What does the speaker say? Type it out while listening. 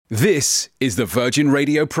This is the Virgin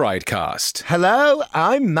Radio Pridecast. Hello,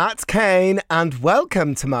 I'm Matt Kane and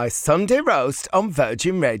welcome to my Sunday roast on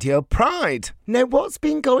Virgin Radio Pride. Now, what's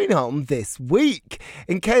been going on this week?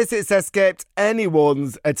 In case it's escaped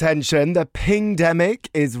anyone's attention, the pingdemic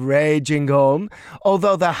is raging on,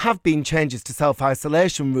 although there have been changes to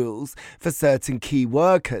self-isolation rules for certain key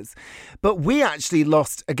workers. But we actually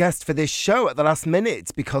lost a guest for this show at the last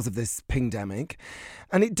minute because of this pingdemic.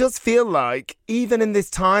 And it does feel like, even in this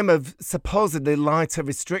time of supposedly lighter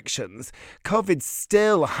restrictions, COVID's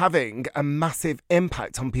still having a massive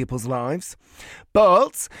impact on people's lives.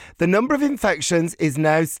 But the number of infections is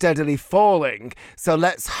now steadily falling. So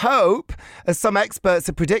let's hope, as some experts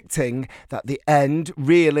are predicting, that the end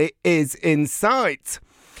really is in sight.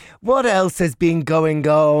 What else has been going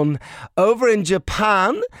on? Over in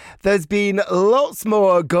Japan, there's been lots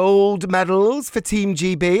more gold medals for Team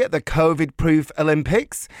GB at the COVID-proof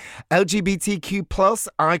Olympics. LGBTQ plus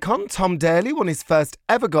icon Tom Daley won his first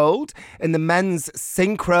ever gold in the men's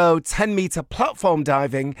synchro 10-metre platform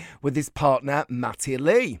diving with his partner Matty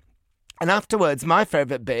Lee. And afterwards, my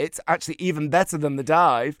favourite bit, actually even better than the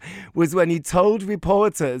dive, was when he told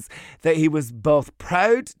reporters that he was both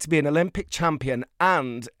proud to be an Olympic champion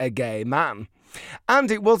and a gay man.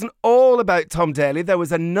 And it wasn't all about Tom Daley. There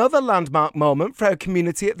was another landmark moment for our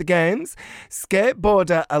community at the Games.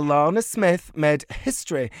 Skateboarder Alana Smith made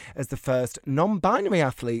history as the first non-binary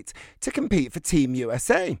athlete to compete for Team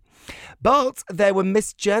USA. But they were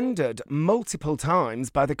misgendered multiple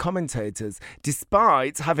times by the commentators,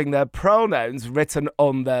 despite having their pronouns written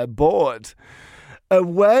on their board.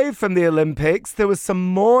 Away from the Olympics, there was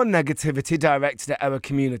some more negativity directed at our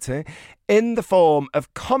community in the form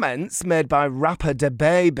of comments made by rapper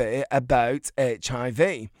DaBaby about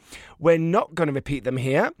HIV. We're not going to repeat them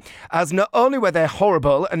here, as not only were they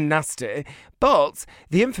horrible and nasty, but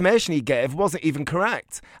the information he gave wasn't even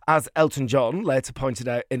correct, as Elton John later pointed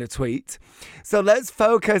out in a tweet. So let's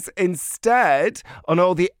focus instead on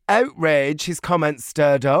all the outrage his comments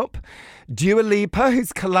stirred up. Dua Lipa,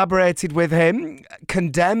 who's collaborated with him,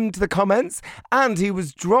 condemned the comments, and he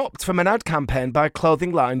was dropped from an ad campaign by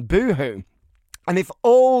clothing line Boohoo. And if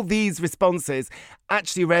all these responses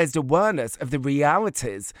actually raised awareness of the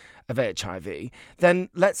realities of HIV, then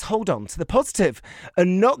let's hold on to the positive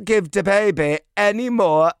and not give DaBaby any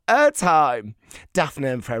more airtime. Daft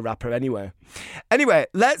name for a rapper anyway. Anyway,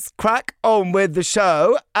 let's crack on with the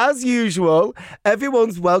show. As usual,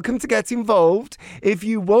 everyone's welcome to get involved. If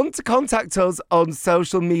you want to contact us on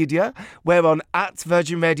social media, we're on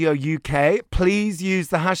 @VirginRadioUK. Please use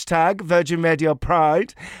the hashtag Virgin Radio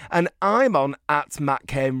Pride. And I'm on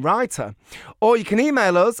 @MattKaneWriter. Or you can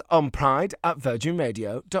email us on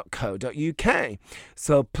pride@virginradio.co.uk.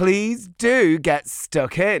 So please do get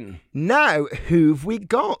stuck in. Now, who've we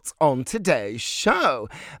got on today's show?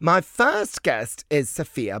 My first guest is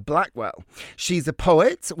Sophia Blackwell. She's a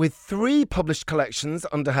poet with 3 published collections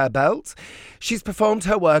under her belt. She's performed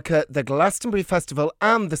her work at the Glastonbury Festival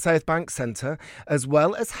and the South Bank Centre, as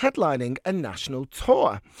well as headlining a national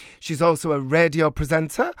tour. She's also a radio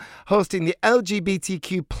presenter, hosting the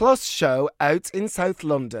LGBTQ plus show out in South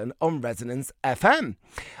London on Resonance FM.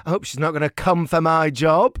 I hope she's not going to come for my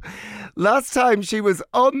job. Last time she was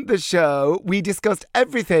on the show, we discussed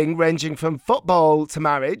everything ranging from football to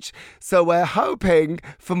marriage, so we're hoping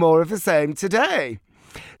for more of the same today.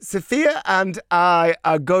 Sophia and I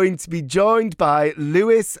are going to be joined by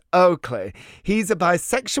Lewis Oakley. He's a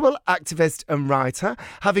bisexual activist and writer,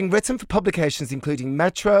 having written for publications including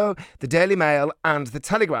Metro, The Daily Mail and The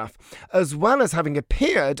Telegraph, as well as having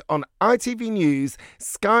appeared on ITV News,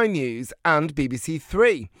 Sky News and BBC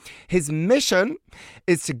Three. His mission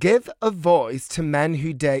is to give a voice to men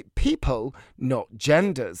who date people, not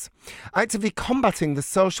genders, actively combating the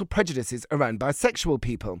social prejudices around bisexual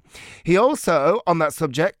people. He also, on that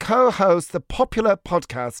subject, co-hosts the popular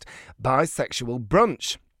podcast Bisexual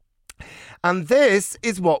Brunch. And this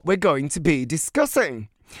is what we're going to be discussing.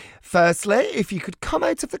 Firstly, if you could come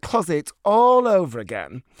out of the closet all over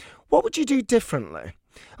again, what would you do differently?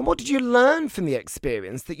 And what did you learn from the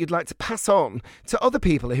experience that you'd like to pass on to other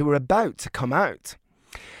people who are about to come out?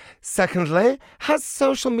 Secondly, has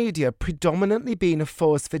social media predominantly been a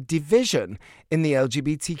force for division in the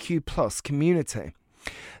LGBTQ plus community?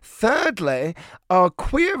 Thirdly, are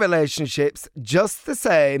queer relationships just the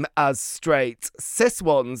same as straight cis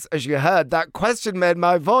ones? As you heard, that question made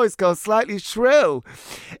my voice go slightly shrill.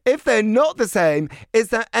 If they're not the same, is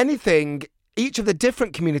there anything each of the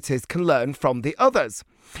different communities can learn from the others.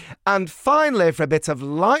 And finally, for a bit of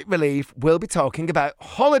light relief, we'll be talking about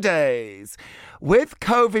holidays. With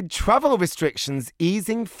COVID travel restrictions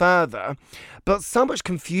easing further, but so much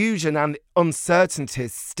confusion and uncertainty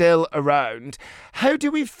still around, how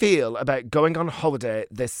do we feel about going on holiday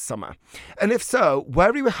this summer? And if so, where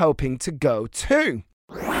are you hoping to go to?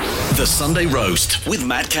 The Sunday Roast with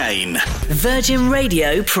Matt Cain. Virgin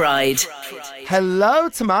Radio Pride. Hello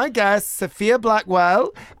to my guests, Sophia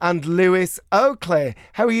Blackwell and Lewis Oakley.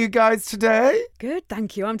 How are you guys today? Good,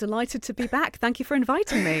 thank you. I'm delighted to be back. Thank you for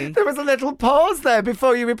inviting me. There was a little pause there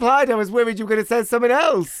before you replied. I was worried you were going to say something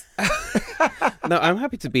else. No, I'm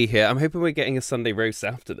happy to be here. I'm hoping we're getting a Sunday roast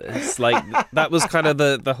after this. Like, that was kind of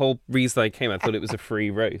the whole reason I came. I thought it was a free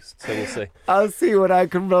roast, so we'll see. I'll see what I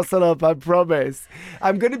can rustle up, I promise.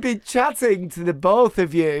 I'm going to be chatting to the both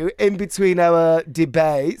of you in between our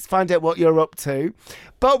debates, find out what you're up to.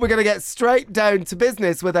 But we're going to get straight down to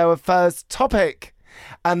business with our first topic,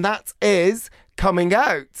 and that is coming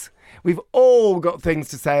out. We've all got things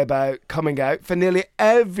to say about coming out. For nearly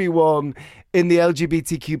everyone in the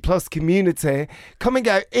LGBTQ plus community, coming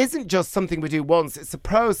out isn't just something we do once, it's a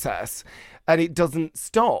process and it doesn't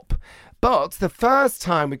stop. But the first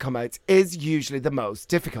time we come out is usually the most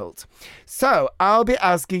difficult. So I'll be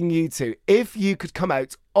asking you two, if you could come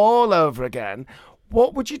out all over again,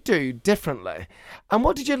 what would you do differently? And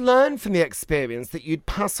what did you learn from the experience that you'd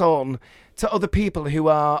pass on to other people who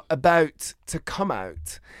are about to come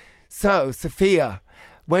out? So, Sophia,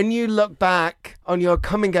 when you look back on your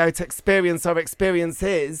coming out experience or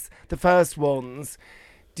experiences, the first ones,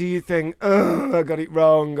 do you think, oh, I got it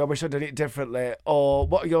wrong, I wish I'd done it differently? Or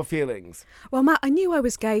what are your feelings? Well, Matt, I knew I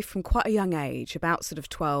was gay from quite a young age, about sort of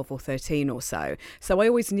 12 or 13 or so. So I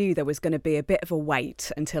always knew there was going to be a bit of a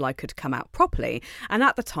wait until I could come out properly. And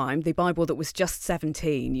at the time, the Bible that was just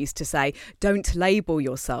 17 used to say, don't label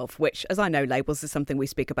yourself, which, as I know, labels is something we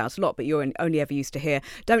speak about a lot, but you're only ever used to hear,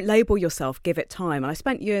 don't label yourself, give it time. And I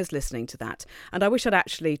spent years listening to that. And I wish I'd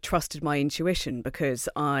actually trusted my intuition, because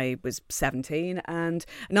I was 17 and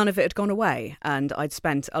none of it had gone away, and I'd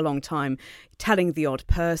spent a long time telling the odd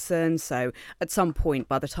person. So at some point,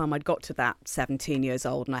 by the time I'd got to that 17 years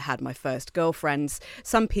old and I had my first girlfriends,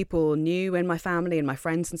 some people knew in my family and my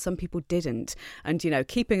friends and some people didn't. And, you know,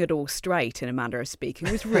 keeping it all straight, in a manner of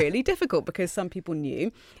speaking, was really difficult, because some people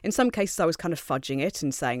knew. In some cases, I was kind of fudging it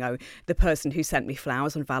and saying, oh, the person who sent me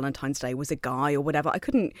flowers on Valentine's Day was a guy or whatever. I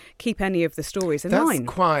couldn't keep any of the stories in line.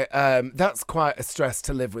 That's quite a stress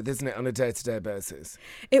to live with, isn't it, on a day-to-day basis?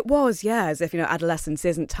 It was, yeah, as if, you know, adolescence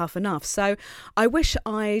isn't tough enough. So I wish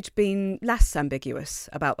I'd been less ambiguous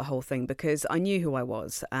about the whole thing, because I knew who I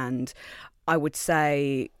was. And I would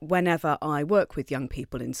say whenever I work with young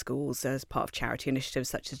people in schools as part of charity initiatives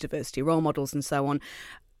such as Diversity Role Models and so on,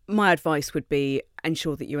 my advice would be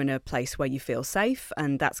ensure that you're in a place where you feel safe,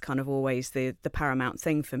 and that's kind of always the paramount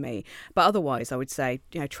thing for me. But otherwise, I would say,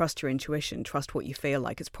 you know, trust your intuition, trust what you feel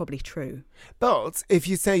like. It's probably true. But if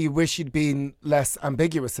you say you wish you'd been less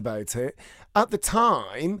ambiguous about it, at the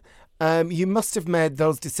time, you must have made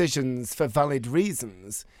those decisions for valid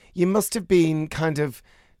reasons. You must have been kind of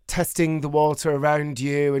testing the water around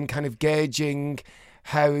you and kind of gauging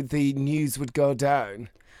how the news would go down.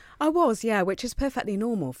 I was, yeah, which is perfectly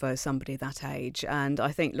normal for somebody that age. And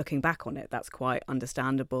I think looking back on it, that's quite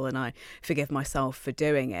understandable. And I forgive myself for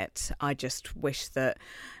doing it. I just wish that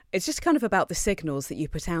it's just kind of about the signals that you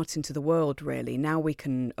put out into the world, really. Now we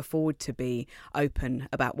can afford to be open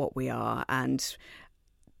about what we are, and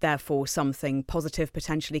therefore something positive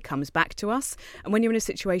potentially comes back to us. And when you're in a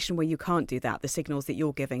situation where you can't do that, the signals that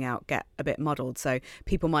you're giving out get a bit muddled, so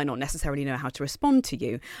people might not necessarily know how to respond to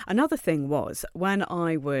you. Another thing was, when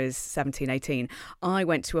I was 17, 18, I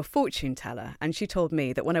went to a fortune teller, and she told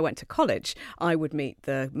me that when I went to college, I would meet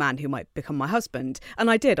the man who might become my husband. And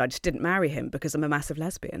I did. I just didn't marry him because I'm a massive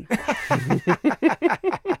lesbian.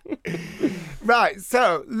 Right,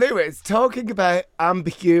 so Lewis, talking about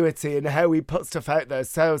ambiguity and how we put stuff out there.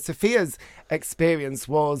 So Sophia's experience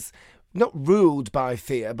was not ruled by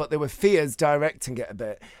fear, but there were fears directing it a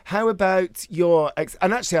bit. How about your...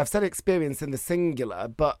 and actually, I've said experience in the singular,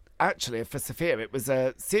 but actually for Sophia, it was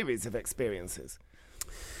a series of experiences.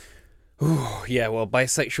 Ooh, yeah, well,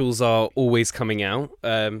 bisexuals are always coming out.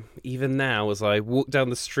 Even now, as I walk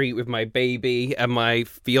down the street with my baby and my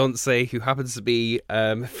fiance, who happens to be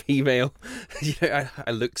female, you know,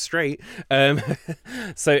 I look straight.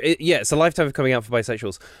 So it's a lifetime of coming out for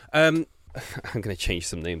bisexuals. I'm going to change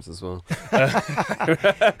some names as well.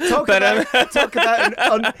 Talk about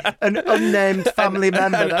an unnamed family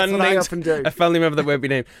member. That's what I often do. A family member that won't be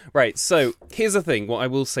named. Right, so here's the thing. What I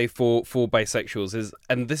will say for bisexuals is,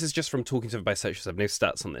 and this is just from talking to bisexuals, I have no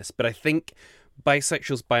stats on this, but I think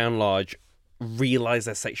bisexuals, by and large, realise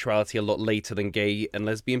their sexuality a lot later than gay and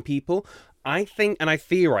lesbian people. I think, and I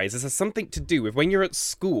theorise, this has something to do with when you're at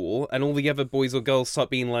school and all the other boys or girls start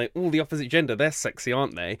being like, the opposite gender, they're sexy,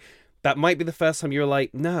 aren't they? That might be the first time you're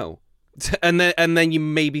like, no. And then you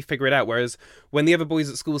maybe figure it out. Whereas when the other boys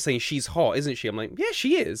at school are saying, she's hot, isn't she? I'm like, yeah,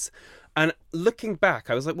 she is. And looking back,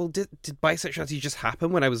 I was like, well, did bisexuality just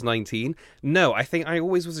happen when I was 19? No, I think I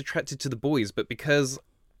always was attracted to the boys, but because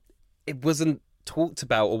it wasn't talked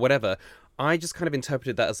about or whatever, I just kind of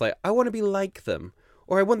interpreted that as like, I want to be like them.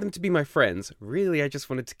 Or I want them to be my friends. Really, I just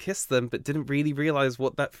wanted to kiss them, but didn't really realise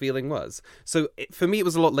what that feeling was. So for me, it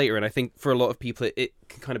was a lot later, and I think for a lot of people, it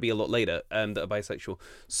can kind of be a lot later that are bisexual.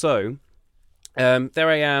 So there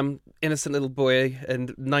I am, innocent little boy,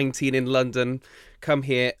 and 19 in London, come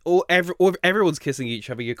here. Everyone's kissing each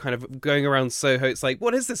other. You're kind of going around Soho. It's like,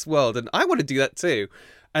 what is this world? And I want to do that too.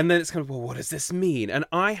 And then it's kind of, well, what does this mean? And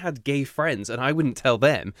I had gay friends, and I wouldn't tell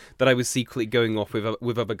them that I was secretly going off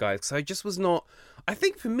with other guys. So I just was not... I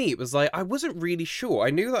think for me, it was like, I wasn't really sure.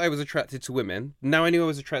 I knew that I was attracted to women. Now I knew I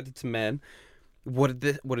was attracted to men. What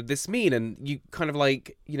did this mean? And you kind of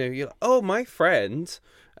like, you're like, oh, my friend,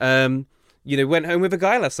 went home with a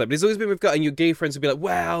guy last night. But he's always been with guys, and your gay friends would be like,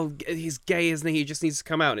 well, he's gay, isn't he? He just needs to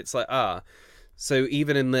come out. And it's like, So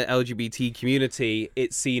even in the LGBT community,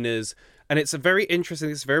 it's seen as... And it's a very interesting,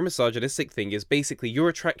 it's a very misogynistic thing, is basically your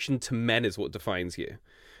attraction to men is what defines you.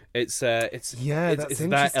 It's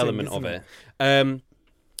that element of it.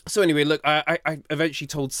 So anyway, look, I eventually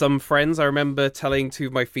told some friends. I remember telling two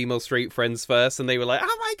of my female straight friends first, and they were like,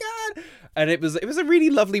 "Oh my god!" And it was a really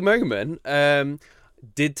lovely moment.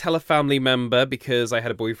 Did tell a family member because I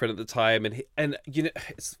had a boyfriend at the time, and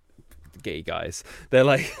it's gay guys. They're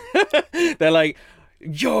like,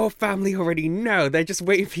 your family already know. They're just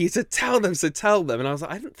waiting for you to tell them. So tell them. And I was like,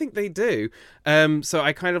 I don't think they do. So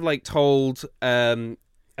I kind of like told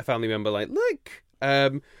a family member, like, look,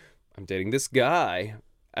 I'm dating this guy,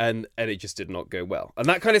 and it just did not go well, and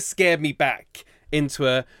that kind of scared me back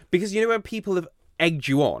into because when people have egged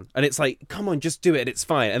you on, and it's like, come on, just do it, and it's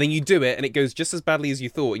fine, and then you do it, and it goes just as badly as you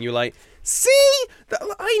thought, and you're like, see,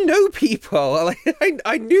 I know people, like,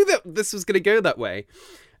 I knew that this was going to go that way.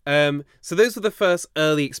 So those were the first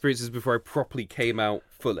early experiences before I properly came out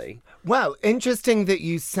fully. Well, interesting that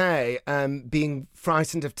you say being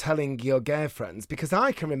frightened of telling your gay friends, because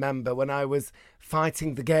I can remember when I was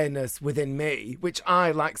fighting the gayness within me, which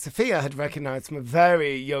I, like Sophia, had recognised from a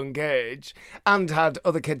very young age and had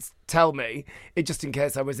other kids tell me, just in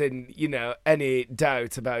case I was in, any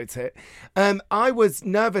doubt about it. I was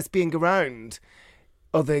nervous being around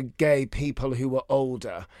other gay people who were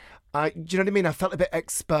older. Do you know what I mean? I felt a bit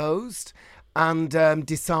exposed and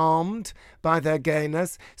disarmed by their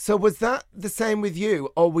gayness. So was that the same with you?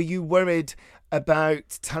 Or were you worried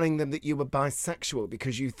about telling them that you were bisexual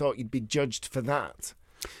because you thought you'd be judged for that?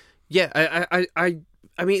 Yeah, I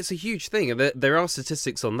mean, it's a huge thing. There are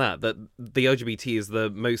statistics on that the LGBT is the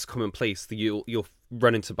most common place that you'll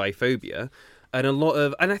run into biphobia.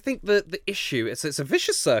 And I think the issue is it's a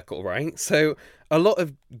vicious circle, right? So a lot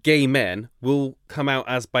of gay men will come out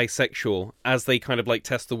as bisexual as they kind of like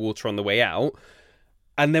test the water on the way out.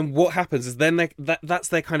 And then what happens is then that's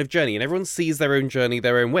their kind of journey, and everyone sees their own journey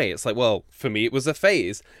their own way. It's like, well, for me, it was a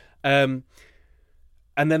phase.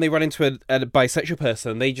 And then they run into a bisexual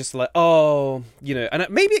person, and they just like, and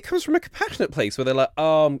maybe it comes from a compassionate place where they're like,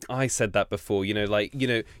 I said that before, you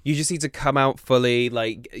just need to come out fully,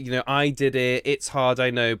 like, I did it, it's hard, I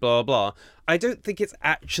know, blah, blah. I don't think it's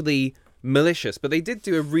actually malicious, but they did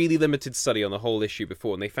do a really limited study on the whole issue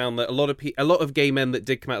before, and they found that a lot of gay men that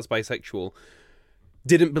did come out as bisexual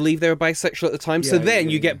didn't believe they were bisexual at the time. So then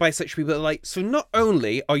you get bisexual people that are like, so not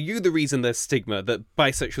only are you the reason there's stigma that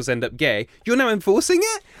bisexuals end up gay, you're now enforcing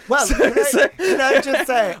it? Well, can I just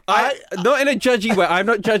say... not in a judgy way. I'm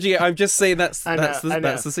not judging it. I'm just saying that's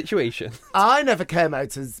the situation. I never came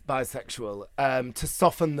out as bisexual to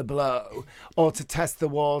soften the blow or to test the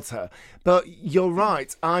water. But you're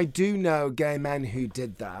right. I do know gay men who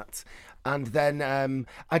did that. And then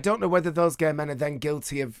I don't know whether those gay men are then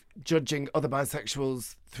guilty of judging other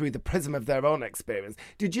bisexuals through the prism of their own experience.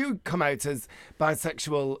 Did you come out as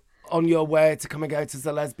bisexual on your way to coming out as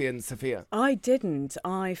a lesbian, Sophia? I didn't.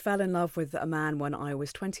 I fell in love with a man when I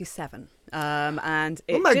was 27. And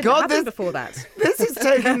it Oh my didn't God, happen before that. This is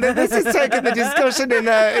taking the discussion in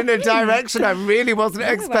a direction I really wasn't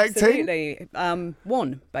expecting. Absolutely.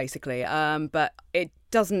 One, basically. But it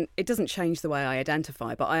doesn't change the way I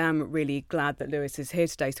identify, but I am really glad that Lewis is here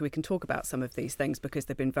today so we can talk about some of these things because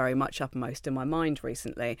they've been very much uppermost in my mind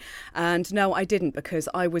recently. And no, I didn't, because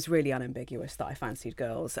I was really unambiguous that I fancied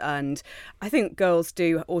girls. And I think girls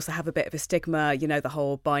do also have a bit of a stigma, you know, the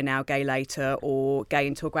whole buy now, gay later, or gay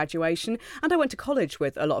until graduation. And I went to college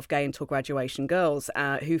with a lot of gay until graduation girls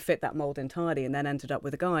who fit that mould entirely and then ended up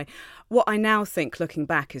with a guy. What I now think, looking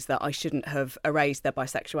back, is that I shouldn't have erased their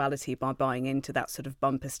bisexuality by buying into that sort of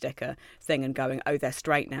bumper sticker thing and going, oh, they're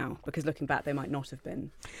straight now, because looking back they might not have been.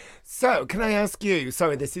 So can I ask you,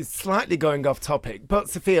 sorry, this is slightly going off topic, but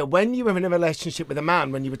Sophia, when you were in a relationship with a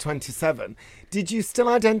man when you were 27, did you still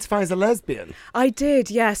identify as a lesbian? I did,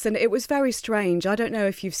 yes, and it was very strange. I don't know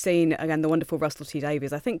if you've seen, again, the wonderful Russell T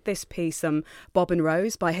Davies. I think this piece, Bob and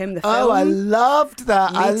Rose by him, the film. Oh, I loved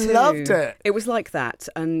that. I loved it. It was like that.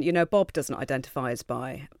 And, you know, Bob doesn't identify as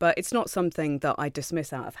bi, but it's not something that I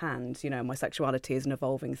dismiss out of hand. You know, my sexuality is an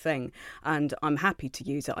evolving thing and I'm happy to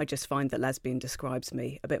use it. I just find that lesbian describes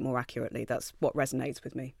me a bit more accurately. That's what resonates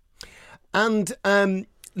with me. And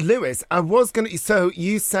Lewis, I was going to... So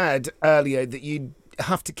you said earlier that you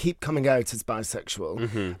have to keep coming out as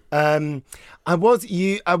bisexual. Mm-hmm.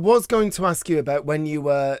 I was going to ask you about when you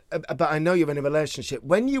were... But I know you're in a relationship.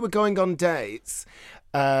 When you were going on dates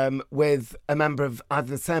with a member of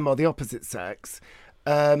either the same or the opposite sex,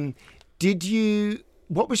 did you...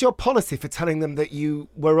 What was your policy for telling them that you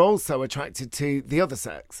were also attracted to the other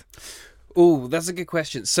sex? Oh, that's a good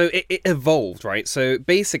question. So it evolved, right? So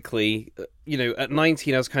basically, you know, at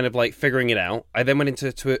 19, I was kind of like figuring it out. I then went into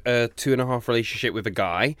a 2.5 relationship with a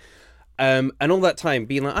guy. And all that time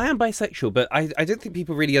being like, I am bisexual, but I don't think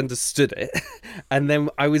people really understood it. And then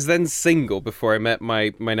I was then single before I met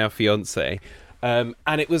my now fiance. And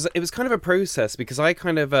it was kind of a process because I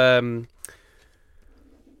kind of...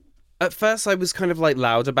 At first, I was kind of like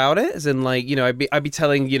loud about it, as in like, you know, I'd be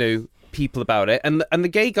telling, you know, people about it, and the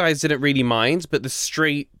gay guys didn't really mind, but the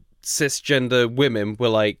straight cisgender women were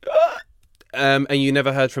like, and you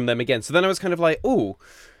never heard from them again. So then I was kind of like, oh,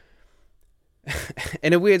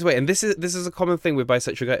 in a weird way, and this is a common thing with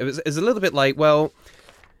bisexual guys. It's a little bit like, well,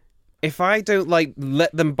 if I don't like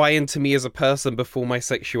let them buy into me as a person before my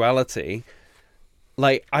sexuality,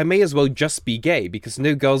 like, I may as well just be gay because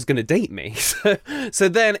no girl's going to date me. So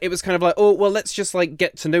then it was kind of like, oh, well, let's just, like,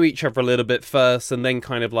 get to know each other a little bit first and then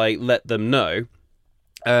kind of, like, let them know.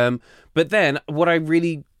 But then what I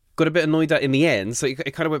really got a bit annoyed at in the end, so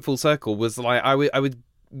it kind of went full circle, was, like, I would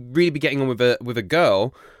really be getting on with a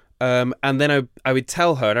girl, and then I would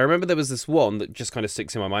tell her, and I remember there was this one that just kind of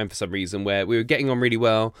sticks in my mind for some reason, where we were getting on really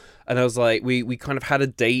well, and I was like, we kind of had a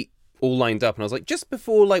date all lined up, and I was like, just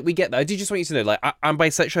before like we get there, I do just want you to know, like, I'm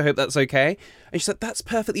bisexual, I hope that's okay. And she's like, that's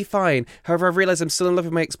perfectly fine. However, I've realised I'm still in love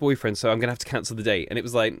with my ex-boyfriend, so I'm gonna have to cancel the date. And it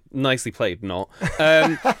was like, nicely played, not.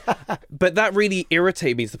 But that really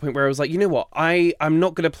irritated me to the point where I was like, you know what, I'm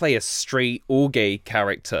not gonna play a straight or gay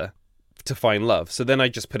character to find love. So then I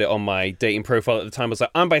just put it on my dating profile at the time. I was like,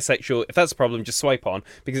 I'm bisexual, if that's a problem, just swipe on,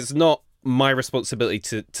 because it's not my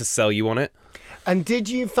responsibility to sell you on it. And did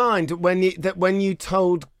you find when you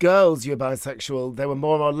told girls you were bisexual, they were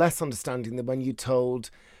more or less understanding than when you told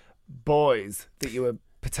boys that you were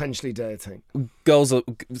potentially dating?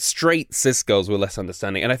 Straight cis girls were less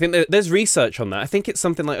understanding. And I think there's research on that. I think it's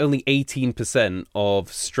something like only 18%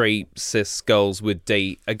 of straight cis girls would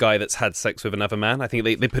date a guy that's had sex with another man. I think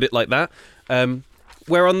they put it like that.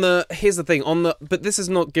 Where here's the thing, but this is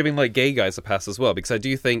not giving like gay guys a pass as well, because I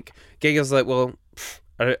do think gay guys are like, well,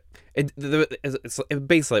 it's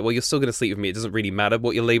basically like, well, you're still going to sleep with me. It doesn't really matter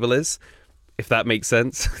what your label is, if that makes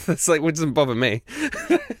sense. It's like, it doesn't bother me.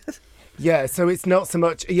 Yeah, so it's not so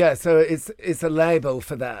much. Yeah, so it's a label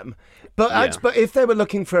for them. But but if they were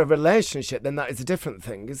looking for a relationship, then that is a different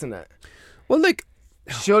thing, isn't it? Well, look,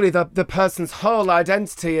 surely the person's whole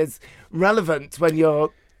identity is relevant when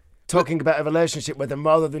you're talking about a relationship with them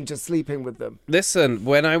rather than just sleeping with them. Listen,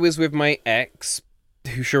 when I was with my ex,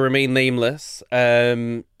 who shall remain nameless,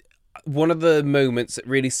 one of the moments that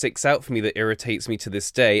really sticks out for me that irritates me to this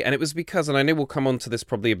day, and it was because, and I know we'll come on to this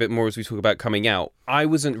probably a bit more as we talk about coming out, I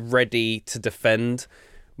wasn't ready to defend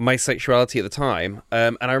my sexuality at the time.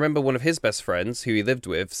 And I remember one of his best friends, who he lived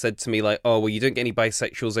with, said to me, like, oh, well, you don't get any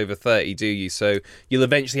bisexuals over 30, do you? So you'll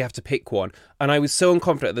eventually have to pick one. And I was so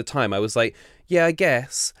unconfident at the time. I was like, yeah, I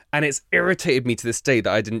guess. And it's irritated me to this day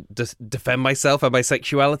that I didn't defend myself and my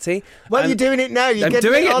sexuality. Well, you're doing it now. I'm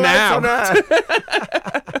doing it now.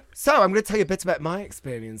 So I'm going to tell you a bit about my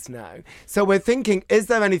experience now. So we're thinking, is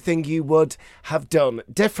there anything you would have done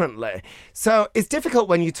differently? So it's difficult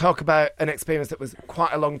when you talk about an experience that was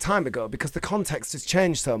quite a long time ago because the context has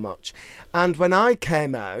changed so much. And when I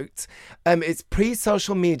came out, it's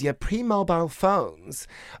pre-social media, pre-mobile phones,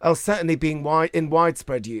 or certainly being in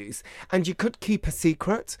widespread use. And you could keep a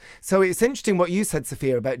secret. So it's interesting what you said,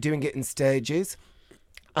 Sophia, about doing it in stages.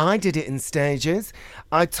 I did it in stages.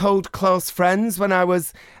 I told close friends when I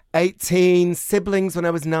was 18, siblings when I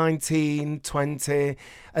was 19, 20,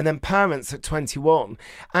 and then parents at 21.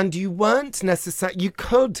 And you weren't necessarily, you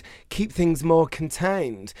could keep things more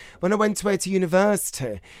contained. When I went away to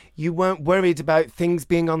university, you weren't worried about things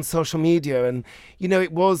being on social media, and, you know,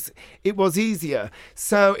 it was easier.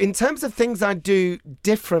 So in terms of things I do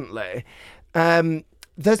differently,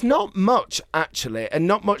 there's not much, actually, and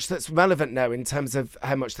not much that's relevant now in terms of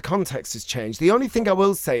how much the context has changed. The only thing I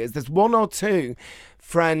will say is there's one or two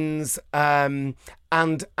friends, and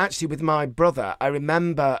actually with my brother, I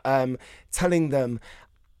remember telling them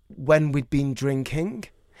when we'd been drinking.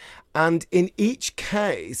 And in each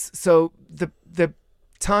case, so the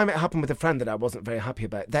time it happened with a friend that I wasn't very happy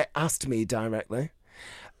about, they asked me directly.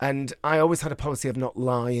 And I always had a policy of not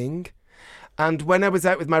lying. And when I was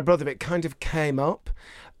out with my brother, it kind of came up.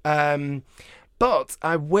 But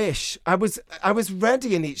I wish I was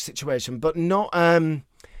ready in each situation, but not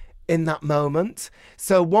in that moment.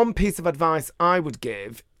 So one piece of advice I would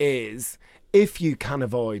give is, if you can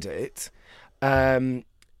avoid it,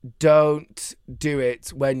 don't do it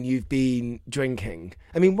when you've been drinking.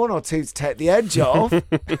 I mean, one or two to take the edge off.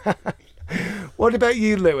 What about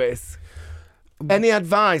you, Lewis? Any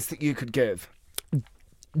advice that you could give?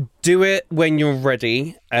 Do it when you're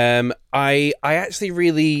ready. I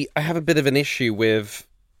actually I have a bit of an issue with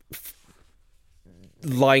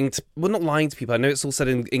not lying to people. I know it's all said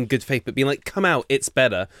in good faith, but being like, come out, it's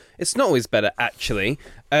better. It's not always better, actually.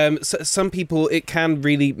 So some people, it can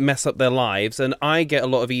really mess up their lives. And I get a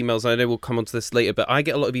lot of emails, I know we'll come on to this later, but I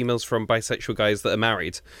get a lot of emails from bisexual guys that are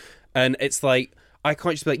married. And it's like, I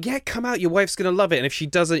can't just be like, yeah, come out, your wife's going to love it. And if she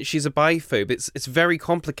doesn't, she's a biphobe. It's very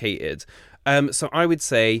complicated. So I would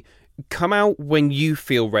say, come out when you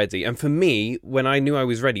feel ready. And for me, when I knew I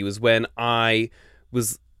was ready was when I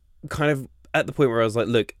was kind of at the point where I was like,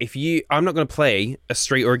 look, I'm not going to play a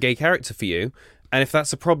straight or a gay character for you. And if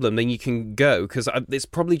that's a problem, then you can go, because it's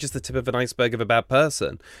probably just the tip of an iceberg of a bad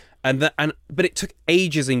person. But it took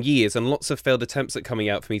ages and years and lots of failed attempts at coming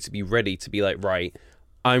out for me to be ready, to be like, right,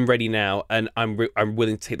 I'm ready now, and I'm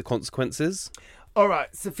willing to take the consequences. All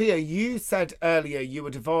right, Sophia, you said earlier you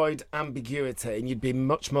would avoid ambiguity and you'd be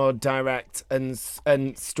much more direct and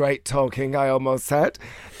straight talking, I almost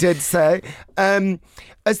did say.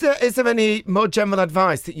 Is there any more general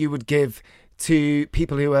advice that you would give to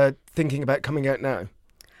people who are thinking about coming out now?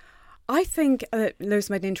 I think Lewis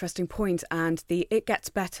made an interesting point, and the "it gets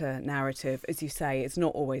better" narrative, as you say, is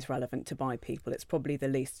not always relevant to bi people. It's probably the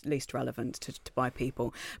least relevant to bi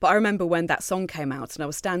people. But I remember when that song came out, and I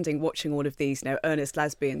was standing watching all of these, earnest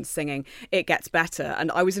lesbians singing "It Gets Better,"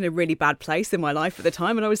 and I was in a really bad place in my life at the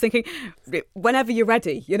time, and I was thinking, whenever you're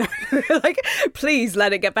ready, like, please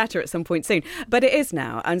let it get better at some point soon. But it is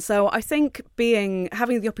now, and so I think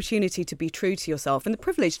having the opportunity to be true to yourself and the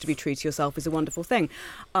privilege to be true to yourself is a wonderful thing.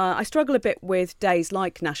 I struggle a bit with days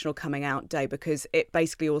like National Coming Out Day, because it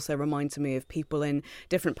basically also reminds me of people in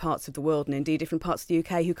different parts of the world, and indeed different parts of the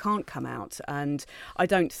UK, who can't come out. And I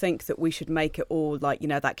don't think that we should make it all like,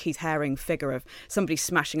 that Keith Haring figure of somebody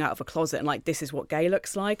smashing out of a closet and like, this is what gay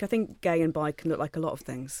looks like. I think gay and bi can look like a lot of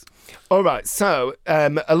things. All right, so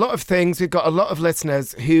a lot of things. We've got a lot of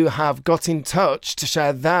listeners who have got in touch to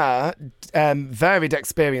share their varied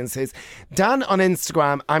experiences. Dan on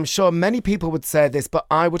Instagram, I'm sure many people would say this, but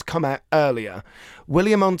I would come out earlier.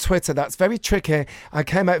 William on Twitter, that's very tricky. I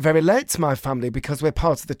came out very late to my family because we're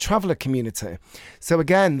part of the traveller community. So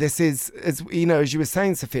again, this is, as you were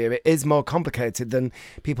saying, Sophia, it is more complicated than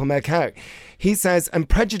people make out. He says, and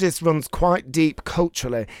prejudice runs quite deep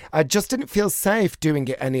culturally. I just didn't feel safe doing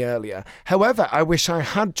it any earlier. However, I wish I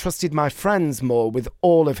had trusted my friends more with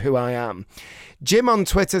all of who I am. Jim on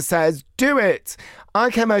Twitter says, do it. I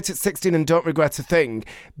came out at 16 and don't regret a thing.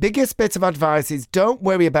 Biggest bit of advice is don't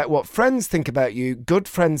worry about what friends think about you. Good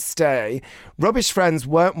friends stay. Rubbish friends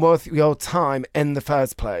weren't worth your time in the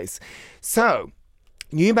first place. So,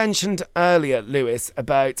 You mentioned earlier, Lewis,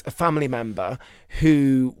 about a family member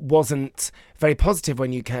who wasn't very positive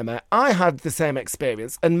when you came out. I had the same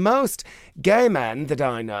experience, and most gay men that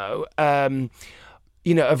I know,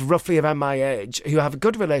 of roughly around my age, who have a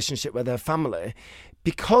good relationship with their family,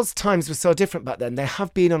 because times were so different back then, they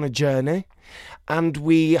have been on a journey, and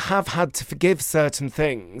we have had to forgive certain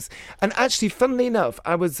things. And actually, funnily enough,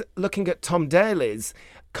 I was looking at Tom Daley's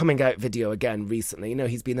coming out video again recently. You know,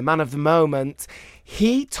 he's been the man of the moment.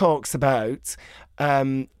 He talks about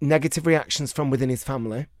negative reactions from within his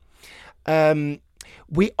family.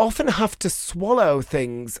 We often have to swallow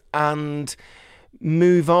things and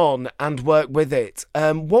move on and work with it.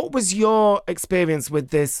 What was your experience with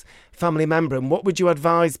this family member, and what would you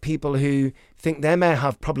advise people who think they may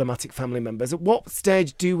have problematic family members? At what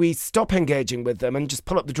stage do we stop engaging with them and just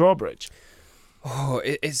pull up the drawbridge? Oh,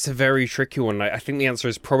 it's a very tricky one. I think the answer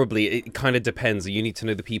is probably it kind of depends. You need to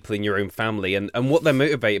know the people in your own family and what they're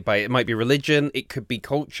motivated by. It might be religion, it could be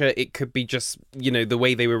culture, it could be just, the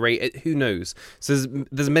way they were raised. Who knows? So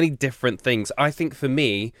there's many different things. I think for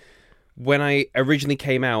me, when I originally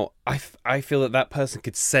came out, I feel that person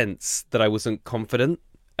could sense that I wasn't confident,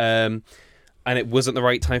 and it wasn't the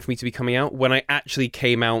right time for me to be coming out. When I actually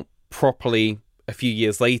came out properly a few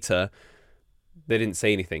years later, they didn't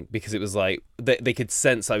say anything because it was like they could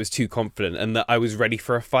sense I was too confident and that I was ready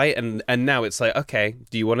for a fight. And now it's like, okay,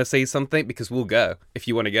 do you want to say something? Because we'll go if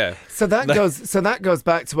you want to go. So that goes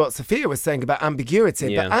back to what Sophia was saying about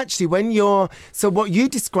ambiguity. Yeah. But actually, what you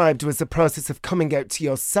described was the process of coming out to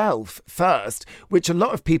yourself first, which a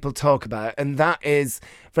lot of people talk about, and that is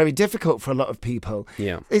very difficult for a lot of people.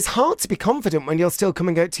 Yeah, it's hard to be confident when you're still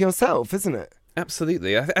coming out to yourself, isn't it?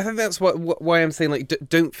 Absolutely. I think that's why I'm saying, like,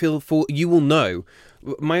 don't feel for. You will know.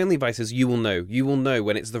 My only advice is you will know. You will know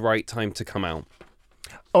when it's the right time to come out.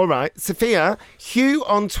 All right, Sophia, Hugh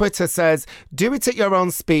on Twitter says, do it at your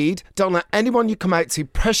own speed. Don't let anyone you come out to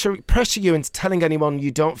pressure you into telling anyone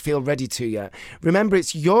you don't feel ready to yet. Remember,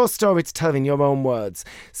 it's your story to tell in your own words.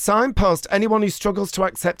 Signpost anyone who struggles to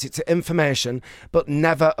accept it to information, but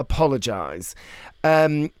never apologise.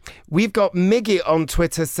 We've got Miggy on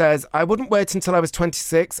Twitter says, I wouldn't wait until I was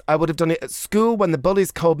 26. I would have done it at school when the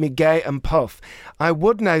bullies called me gay and puff. I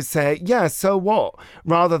would now say, yeah, so what?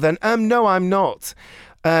 Rather than, no, I'm not.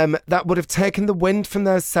 That would have taken the wind from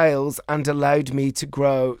their sails and allowed me to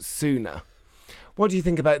grow sooner. What do you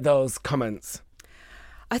think about those comments?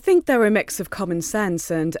 I think they're a mix of common sense,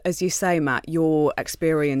 and as you say, Matt, your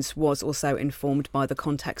experience was also informed by the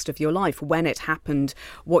context of your life, when it happened,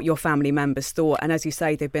 what your family members thought, and as you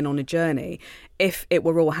say, they've been on a journey. If it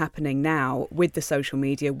were all happening now with the social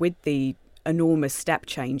media, with the enormous step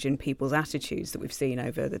change in people's attitudes that we've seen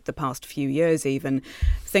over the past few years even,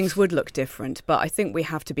 things would look different. But I think we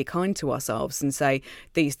have to be kind to ourselves and say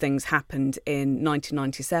these things happened in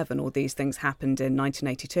 1997 or these things happened in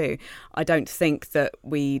 1982. I don't think that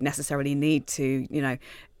we necessarily need to,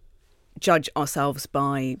 judge ourselves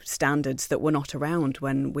by standards that were not around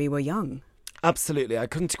when we were young. Absolutely, I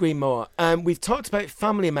couldn't agree more. We've talked about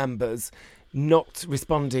family members not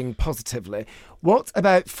responding positively. What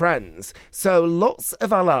about friends? So lots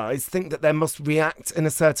of allies think that they must react in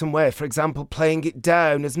a certain way. For example, playing it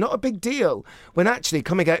down as not a big deal, when actually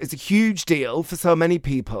coming out is a huge deal for so many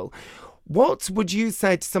people. What would you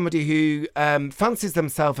say to somebody who fancies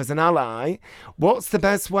themselves as an ally? What's the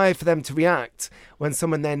best way for them to react when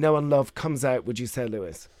someone they know and love comes out, would you say,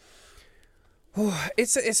 Lewis? Oh,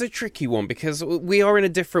 it's a tricky one because we are in a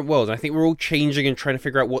different world. And I think we're all changing and trying to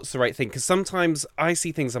figure out what's the right thing. Because sometimes I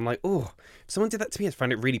see things, I'm like, oh, if someone did that to me, I'd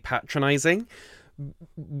find it really patronising.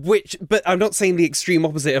 But I'm not saying the extreme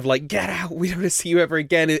opposite of like, get out, we don't want to see you ever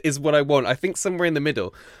again is what I want. I think somewhere in the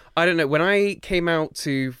middle. I don't know. When I came out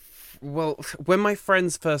to... Well, when my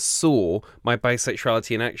friends first saw my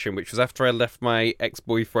bisexuality in action, which was after I left my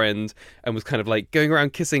ex-boyfriend and was kind of like going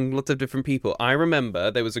around kissing lots of different people, I remember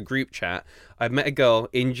there was a group chat. I met a girl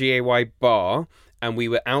in GAY bar and we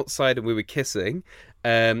were outside and we were kissing.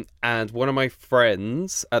 And one of my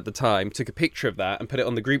friends at the time took a picture of that and put it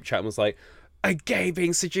on the group chat and was like, a gay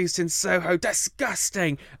being seduced in Soho,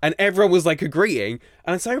 disgusting. And everyone was like agreeing.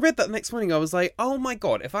 And so I read that the next morning, I was like, oh my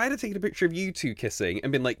God, if I had taken a picture of you two kissing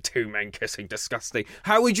and been like, two men kissing, disgusting,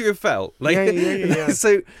 how would you have felt? Like, yeah.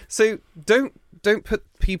 So don't put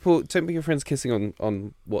your friends kissing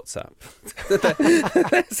on WhatsApp.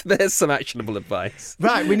 there's some actionable advice.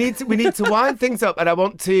 Right, we need to wind things up, and I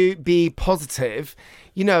want to be positive.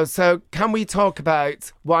 So can we talk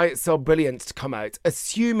about why it's so brilliant to come out,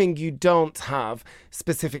 assuming you don't have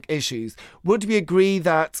specific issues? Would we agree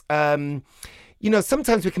that you know,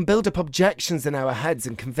 sometimes we can build up objections in our heads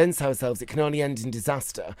and convince ourselves it can only end in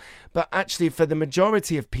disaster. But actually, for the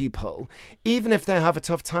majority of people, even if they have a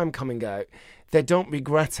tough time coming out, they don't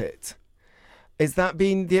regret it. Is that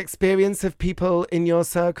been the experience of people in your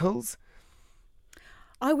circles?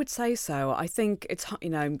 I would say so. I think it's, you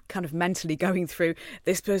know, kind of mentally going through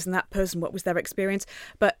this person, that person, what was their experience.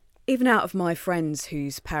 But even out of my friends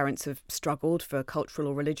whose parents have struggled for cultural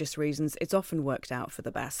or religious reasons, it's often worked out for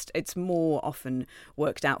the best. It's more often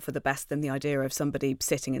worked out for the best than the idea of somebody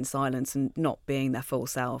sitting in silence and not being their full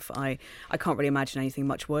self. I can't really imagine anything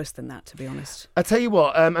much worse than that, to be honest. I tell you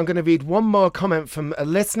what, I'm going to read one more comment from a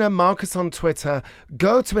listener, Marcus on Twitter.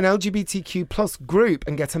 Go to an LGBTQ plus group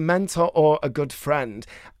and get a mentor or a good friend.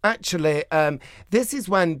 Actually, this is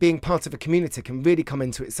when being part of a community can really come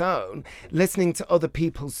into its own, listening to other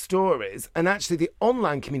people's stories, and actually the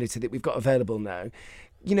online community that we've got available now,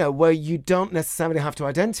 you know, where you don't necessarily have to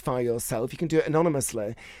identify yourself, you can do it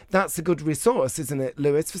anonymously. That's a good resource, isn't it,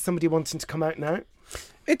 Lewis, for somebody wanting to come out now?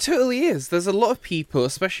 It totally is. There's a lot of people,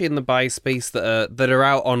 especially in the bi space, that are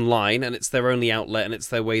out online, and it's their only outlet, and it's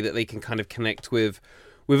their way that they can kind of connect with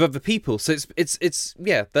other people. So it's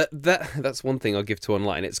yeah, that's one thing I'll give to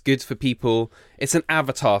online. It's good for people. It's an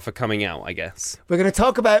avatar for coming out, I guess. We're going to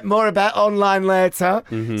talk more about online later.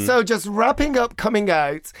 So just wrapping up coming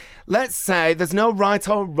out, let's say there's no right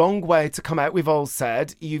or wrong way to come out. We've all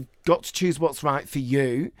said you've got to choose what's right for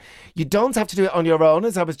you. You don't have to do it on your own,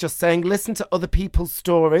 as I was just saying. Listen to other people's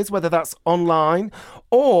stories, whether that's online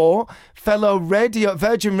or fellow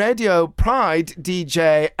Virgin Radio Pride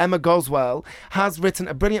DJ Emma Goswell has written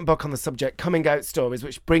a brilliant book on the subject, Coming Out Stories,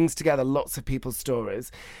 which brings together lots of people's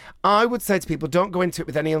stories. I would say to people, don't go into it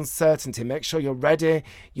with any uncertainty. Make sure you're ready.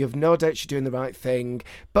 You have no doubt you're doing the right thing.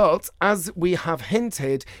 But as we have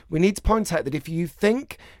hinted, we need to point out that if you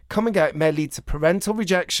think coming out may lead to parental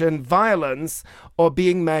rejection, violence, or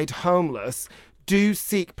being made homeless, do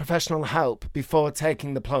seek professional help before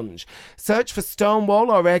taking the plunge. Search for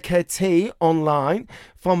Stonewall or AKT online,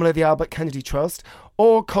 formerly the Albert Kennedy Trust,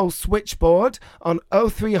 or call Switchboard on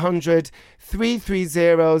 0300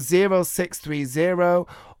 330 0630,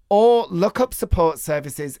 or look up support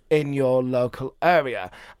services in your local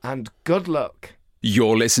area. And good luck.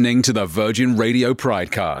 You're listening to the Virgin Radio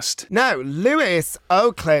Pridecast. Now, Lewis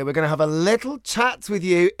Oakley, we're going to have a little chat with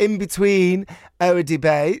you in between our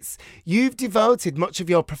debates. You've devoted much of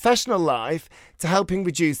your professional life to helping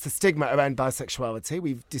reduce the stigma around bisexuality.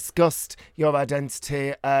 We've discussed your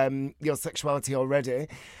identity, your sexuality already,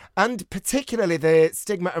 and particularly the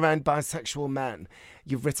stigma around bisexual men.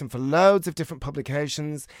 You've written for loads of different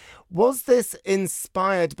publications. Was this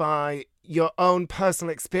inspired by your own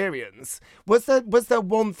personal experience? Was there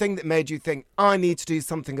one thing that made you think, I need to do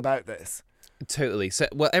something about this? Totally. So,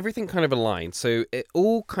 well, everything kind of aligned. So it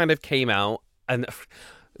all kind of came out, and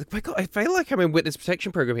my God, I feel like I'm in witness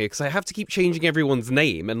protection program here because I have to keep changing everyone's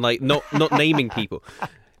name and like not naming people.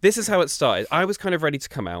 This is how it started. I was kind of ready to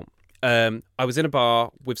come out. I was in a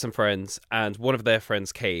bar with some friends, and one of their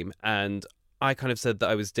friends came, and I kind of said that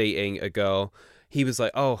I was dating a girl. He was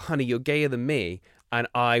like, "Oh, honey, you're gayer than me." And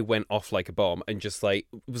I went off like a bomb and just like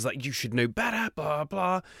was like, "You should know better," blah,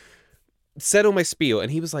 blah. Said all my spiel.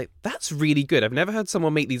 And he was like, "That's really good. I've never heard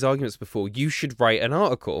someone make these arguments before. You should write an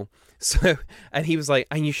article." So, and he was like,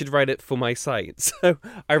 "And you should write it for my site." So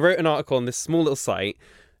I wrote an article on this small little site,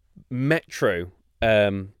 Metro,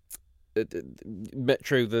 the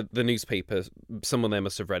newspaper. Someone there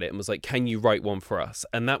must have read it and was like, "Can you write one for us?"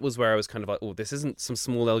 And that was where I was kind of like, oh, this isn't some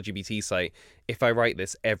small LGBT site. If I write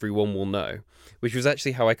this, everyone will know. Which was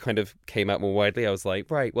actually how I kind of came out more widely. I was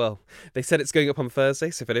like, right, well, they said it's going up on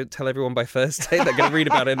Thursday, so if I don't tell everyone by Thursday, they're going to read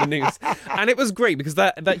about it in the news. And it was great because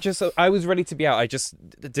that just, I was ready to be out. I just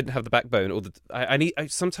didn't have the backbone, or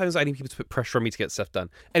sometimes I need people to put pressure on me to get stuff done.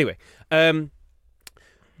 Anyway,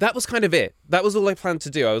 that was kind of it. That was all I planned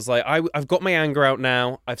to do. I was like, I've got my anger out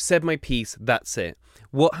now. I've said my piece. That's it.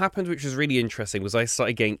 What happened, which was really interesting, was I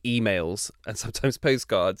started getting emails and sometimes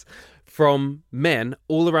postcards from men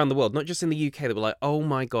all around the world, not just in the UK, that were like, "Oh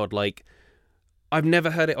my God, like, I've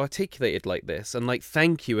never heard it articulated like this, and like,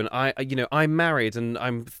 thank you, and I'm married and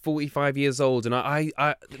I'm 45 years old, and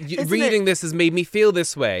reading this has made me feel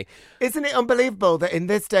this way." Isn't it unbelievable that in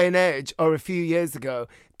this day and age, or a few years ago,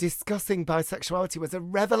 discussing bisexuality was a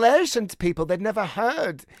revelation to people they'd never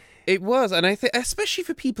heard? It was, and I think, especially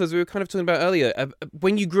for people, as we were kind of talking about earlier,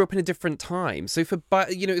 when you grew up in a different time. So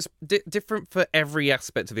it's different for every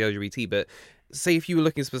aspect of the LGBT. But say if you were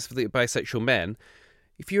looking specifically at bisexual men,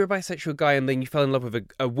 if you're a bisexual guy and then you fell in love with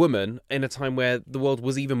a woman in a time where the world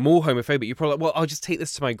was even more homophobic, you're probably like, well, I'll just take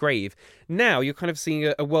this to my grave. Now you're kind of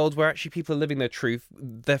seeing a world where actually people are living their truth,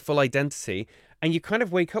 their full identity, and you kind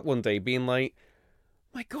of wake up one day being like,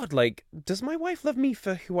 my God, like, does my wife love me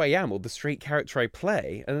for who I am or the straight character I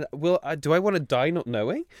play? And do I want to die not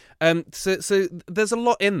knowing? So there's a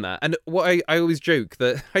lot in that. And what I always joke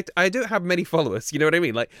that I don't have many followers, you know what I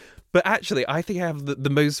mean? Like, but actually, I think I have the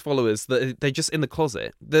most followers that they're just in the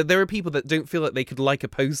closet. There are people that don't feel like they could like a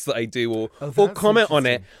post that I do or comment on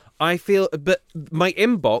it. I feel, but my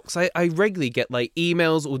inbox, I regularly get like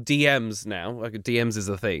emails or DMs now. Like DMs is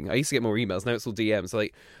a thing. I used to get more emails. Now it's all DMs.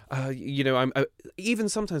 Like, I'm even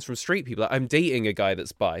sometimes from straight people. Like, I'm dating a guy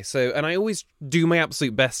that's bi. So, and I always do my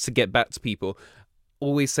absolute best to get back to people.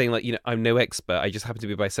 Always saying like, I'm no expert. I just happen to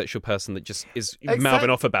be a bisexual person that just is mouthing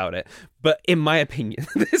off about it. But in my opinion,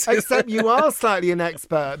 except you are slightly an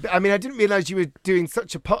expert. I mean, I didn't realise you were doing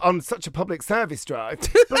such a public service drive,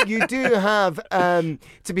 but you do have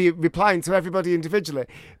to be replying to everybody individually.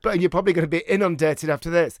 But you're probably going to be inundated after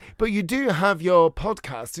this. But you do have your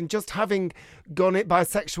podcast, and just having gone it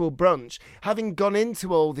Bisexual Brunch, having gone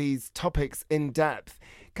into all these topics in depth,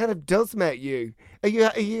 kind of does make you. Are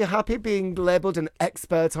you happy being labelled an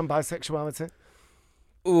expert on bisexuality?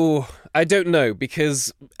 Oh, I don't know,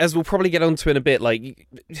 because as we'll probably get onto in a bit, like,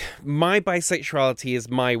 my bisexuality is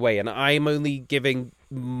my way, and I'm only giving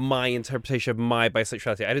my interpretation of my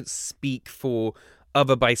bisexuality. I don't speak for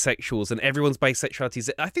other bisexuals, and everyone's bisexuality.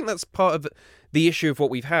 I think that's part of the issue of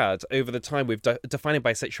what we've had over the time with defining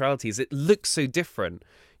bisexuality. Is it looks so different.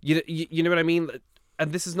 You know what I mean?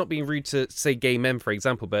 And this is not being rude to, say, gay men, for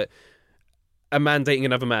example, but a man dating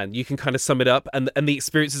another man, you can kind of sum it up, and the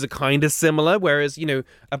experiences are kind of similar, whereas, a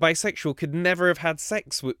bisexual could never have had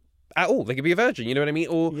sex at all. They could be a virgin, you know what I mean?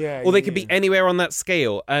 Or they could be anywhere on that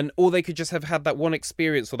scale, or they could just have had that one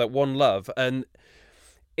experience or that one love, and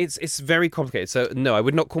it's very complicated. So no, I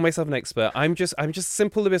would not call myself an expert. I'm just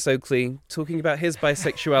simple Lewis Oakley talking about his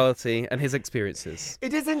bisexuality and his experiences.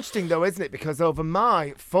 It is interesting though, isn't it? Because over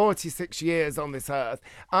my 46 years on this earth,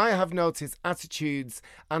 I have noticed attitudes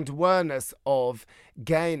and awareness of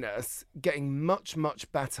gayness getting much,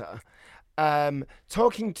 much better.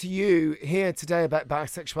 Talking to you here today about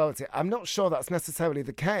bisexuality, I'm not sure that's necessarily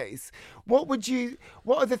the case. What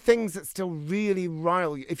are the things that still really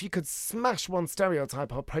rile you? If you could smash one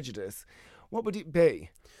stereotype or prejudice, what would it be?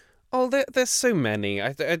 Oh, there's so many.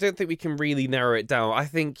 I don't think we can really narrow it down. I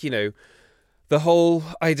think, the whole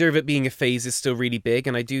idea of it being a phase is still really big,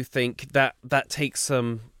 and I do think that takes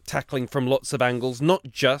some tackling from lots of angles, not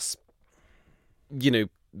just,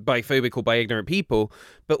 biphobic or by ignorant people,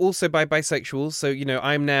 but also by bisexuals. So,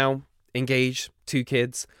 I'm now engaged, 2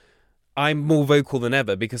 kids. I'm more vocal than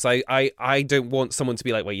ever because I don't want someone to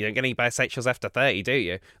be like, well, you don't get any bisexuals after 30, do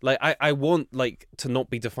you? Like, I want, like, to not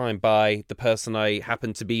be defined by the person I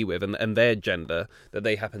happen to be with and their gender that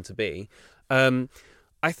they happen to be.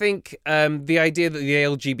 I think the idea that the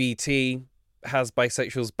LGBT has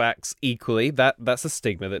bisexuals' backs equally, that's a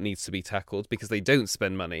stigma that needs to be tackled because they don't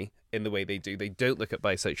spend money in the way they do. They don't look at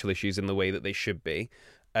bisexual issues in the way that they should be.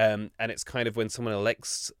 And it's kind of when someone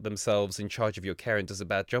elects themselves in charge of your care and does a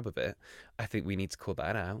bad job of it, I think we need to call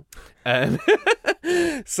that out.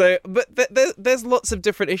 But there's lots of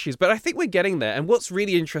different issues, but I think we're getting there. And what's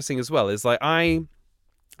really interesting as well is, like, I've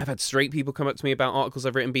had straight people come up to me about articles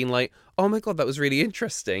I've written being like, oh my God, that was really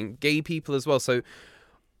interesting. Gay people as well. So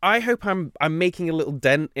I hope I'm making a little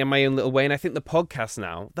dent in my own little way. And I think the podcast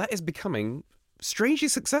now, that is becoming strangely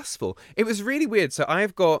successful. It was really weird. So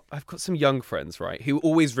I've got some young friends, right, who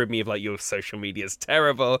always rib me of like, your social media is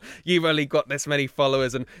terrible. You've only got this many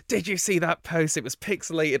followers. And did you see that post? It was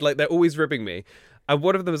pixelated. Like, they're always ribbing me. And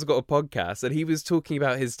one of them has got a podcast, and he was talking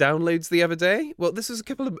about his downloads the other day. Well, this was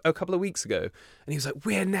a couple of weeks ago, and he was like,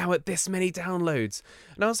 "We're now at this many downloads,"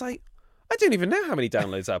 and I was like, I don't even know how many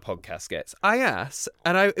downloads our podcast gets. I asked,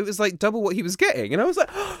 and it was like double what he was getting. And I was like,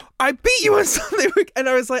 oh, I beat you on something. And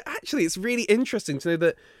I was like, actually, it's really interesting to know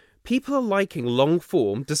that people are liking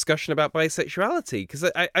long-form discussion about bisexuality, because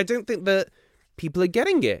I don't think that people are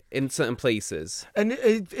getting it in certain places. And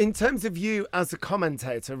in terms of you as a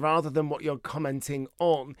commentator, rather than what you're commenting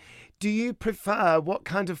on, do you prefer, what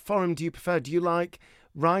kind of forum do you prefer? Do you like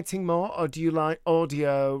writing more, or do you like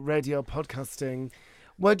audio, radio, podcasting?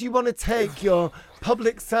 Where do you want to take your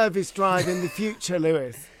public service drive in the future,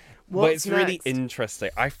 Lewis? Well, it's next? Really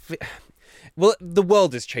interesting. Well, the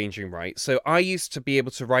world is changing, right? So I used to be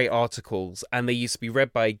able to write articles, and they used to be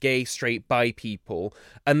read by gay, straight, bi people,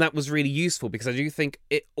 and that was really useful because I do think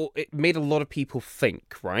it made a lot of people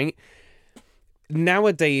think, right?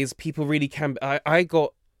 Nowadays, people really can... I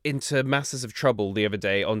got into masses of trouble the other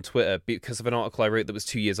day on Twitter because of an article I wrote that was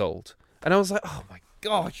 2 years old. And I was like, oh my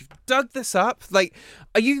God, you've dug this up? Like,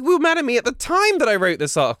 you were mad at me at the time that I wrote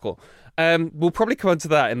this article. We'll probably come on to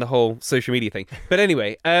that in the whole social media thing. But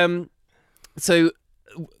anyway, so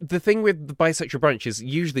the thing with the bisexual brunch is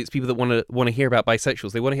usually it's people that want to hear about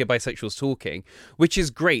bisexuals. They want to hear bisexuals talking, which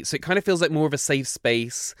is great. So it kind of feels like more of a safe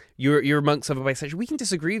space. You're amongst other bisexuals. We can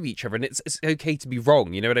disagree with each other, and it's okay to be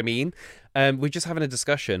wrong. You know what I mean? We're just having a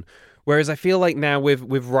discussion. Whereas I feel like now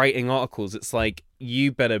with writing articles, it's like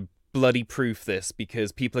you better bloody proof this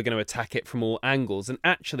because people are going to attack it from all angles. And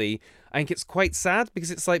actually, I think it's quite sad because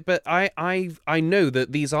it's like, but I know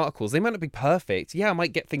that these articles, they might not be perfect. Yeah, I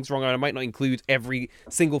might get things wrong and I might not include every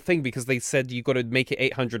single thing because they said you've got to make it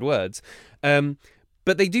 800 words. But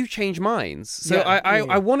they do change minds. So yeah,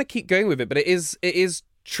 I want to keep going with it, but it is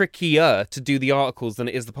trickier to do the articles than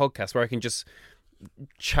it is the podcast where I can just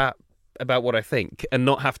chat about what I think and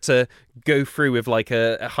not have to go through with like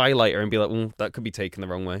a highlighter and be like, well, that could be taken the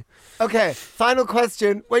wrong way. Okay, final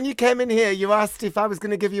question. When you came in here, you asked if I was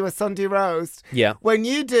going to give you a Sunday roast. Yeah. When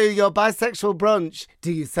you do your bisexual brunch,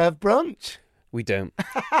 do you serve brunch? We don't.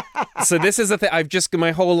 So this is the thing.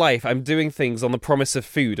 My whole life, I'm doing things on the promise of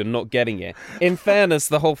food and not getting it. In fairness,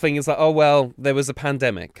 the whole thing is like, oh, well, there was a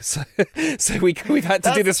pandemic. So we've had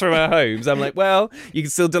to do this from our homes. I'm like, well, you can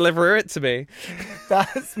still deliver it to me.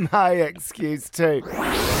 That's my excuse too.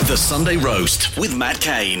 The Sunday Roast with Matt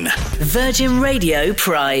Cain. Virgin Radio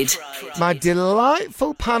Pride. My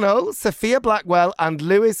delightful panel, Sophia Blackwell and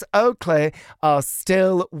Lewis Oakley, are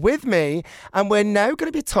still with me, and we're now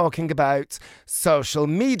going to be talking about social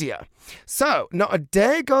media. So, not a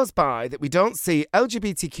day goes by that we don't see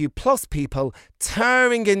LGBTQ plus people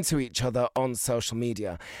tearing into each other on social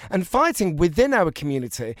media. And fighting within our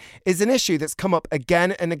community is an issue that's come up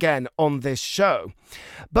again and again on this show.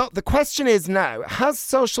 But the question is now, has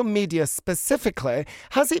social media specifically,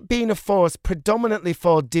 has it been a force predominantly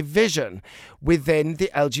for division within the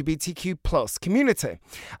LGBTQ plus community?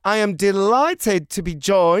 I am delighted to be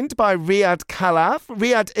joined by Riyad Khalaf.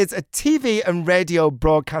 Riyad is a TV and radio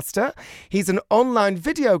broadcaster. He's an online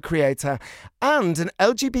video creator and an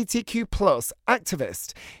LGBTQ plus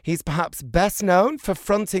activist. He's perhaps best known for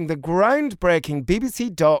fronting the groundbreaking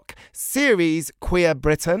BBC doc series Queer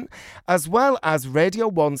Britain, as well as Radio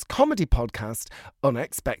 1's comedy podcast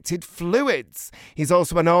Unexpected Fluids. He's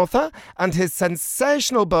also an author, and his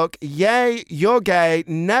sensational book Yay, You're Gay,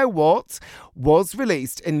 Now What? Was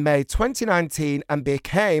released in May 2019 and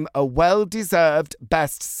became a well-deserved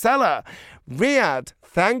bestseller. Riyad,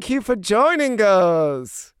 thank you for joining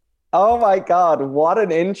us. Oh my God, what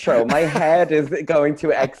an intro. My head is going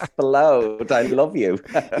to explode. I love you.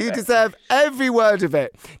 You deserve every word of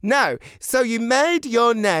it. Now, so you made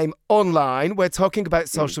your name online. We're talking about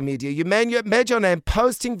social media. You made your name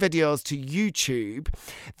posting videos to YouTube.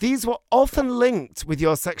 These were often linked with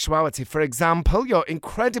your sexuality. For example, your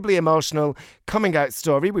incredibly emotional coming out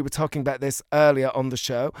story. We were talking about this earlier on the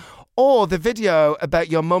show. Or the video about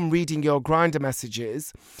your mum reading your Grindr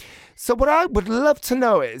messages. So what I would love to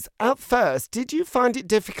know is, at first, did you find it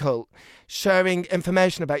difficult sharing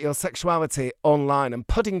information about your sexuality online and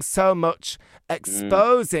putting so much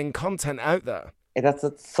exposing content out there? That's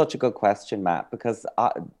such a good question, Matt, because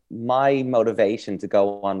my motivation to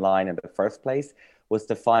go online in the first place was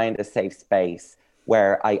to find a safe space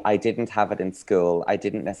where I didn't have it in school. I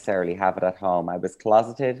didn't necessarily have it at home. I was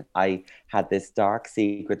closeted. I had this dark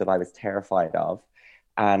secret that I was terrified of.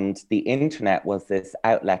 And the internet was this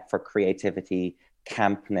outlet for creativity,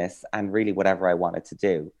 campness, and really whatever I wanted to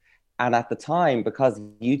do. And at the time, because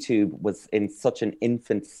YouTube was in such an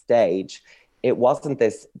infant stage, it wasn't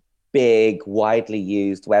this big, widely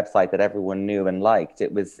used website that everyone knew and liked.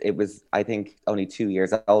 It was, I think, only 2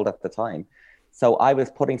 years old at the time. So I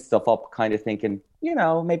was putting stuff up kind of thinking,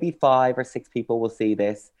 maybe 5 or 6 people will see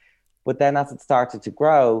this. But then as it started to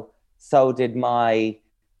grow, so did my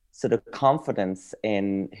sort of confidence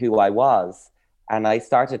in who I was. And I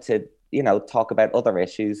started to, talk about other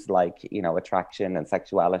issues like, attraction and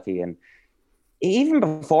sexuality. And even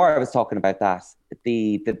before I was talking about that,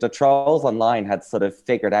 the trolls online had sort of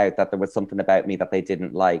figured out that there was something about me that they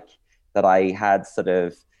didn't like, that I had sort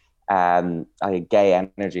of a gay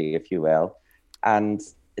energy, if you will. And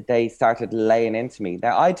they started laying into me.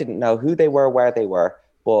 Now, I didn't know who they were, where they were,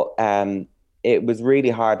 but it was really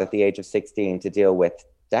hard at the age of 16 to deal with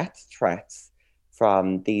death threats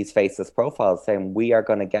from these faceless profiles saying, we are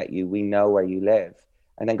going to get you. We know where you live.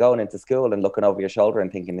 and then going into school and looking over your shoulder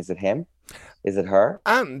and thinking, is it him? Is it her?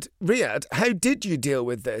 And Riyadh, how did you deal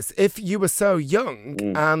with this? If you were so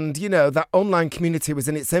young and, you know, that online community was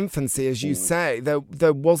in its infancy, as you say,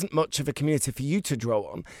 there wasn't much of a community for you to draw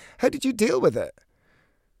on. How did you deal with it?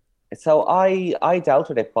 So I dealt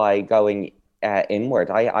with it by going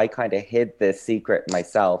inward. I kind of hid the secret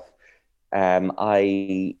myself.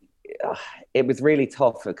 It was really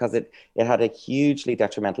tough because it had a hugely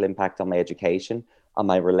detrimental impact on my education, on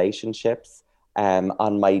my relationships,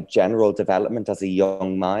 on my general development as a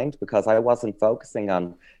young mind, because I wasn't focusing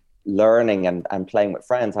on learning and playing with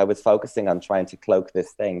friends. I was focusing on trying to cloak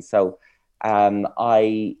this thing. So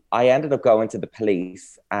I ended up going to the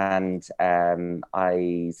police, and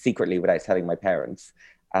I secretly, without telling my parents,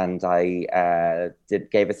 and I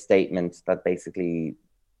gave a statement that basically,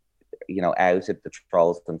 you know, outed the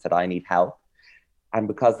trolls and said, I need help. And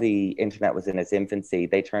because the internet was in its infancy,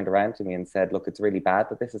 they turned around to me and said, look, it's really bad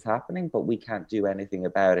that this is happening, but we can't do anything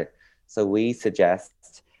about it. So we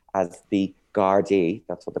suggest, as the Gardaí,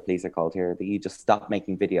 that's what the police are called here, that you just stop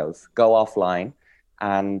making videos, go offline,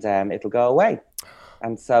 and it'll go away.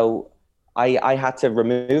 And so I had to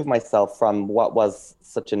remove myself from what was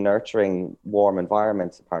such a nurturing, warm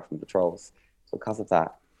environment, apart from the trolls, because of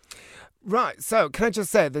that. Right, so can I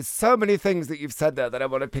just say, there's so many things that you've said there that I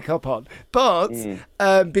want to pick up on. But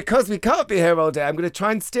because we can't be here all day, I'm going to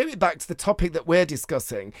try and steer it back to the topic that we're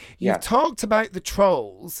discussing. You've talked about the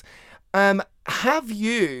trolls. Have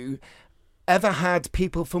you ever had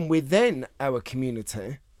people from within our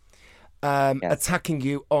community attacking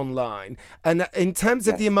you online? And in terms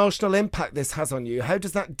of the emotional impact this has on you, how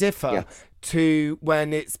does that differ to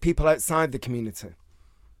when it's people outside the community?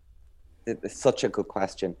 It's such a good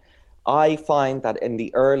question. I find that in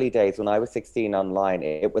the early days when I was 16 online,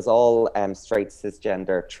 it was all straight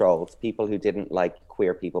cisgender trolls, people who didn't like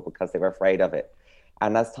queer people because they were afraid of it.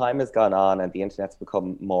 And as time has gone on and the internet's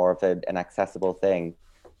become more of an accessible thing,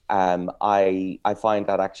 I find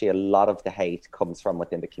that actually a lot of the hate comes from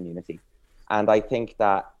within the community. And I think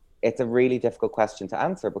that it's a really difficult question to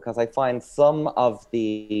answer, because I find some of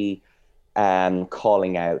the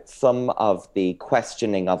calling out, some of the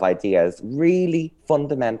questioning of ideas really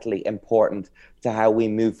fundamentally important to how we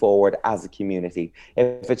move forward as a community.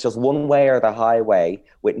 If it's just one way or the highway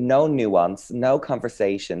with no nuance, no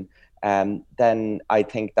conversation, then I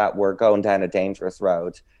think that we're going down a dangerous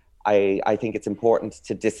road. I think it's important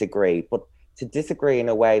to disagree, but to disagree in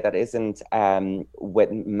a way that isn't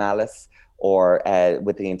with malice or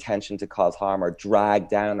with the intention to cause harm or drag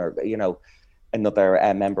down or, you know, another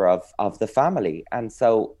member of the family. And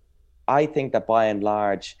so I think that by and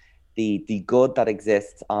large, the good that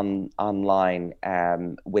exists online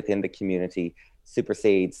within the community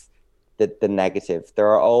supersedes the negative. There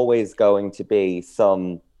are always going to be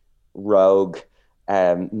some rogue,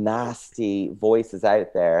 nasty voices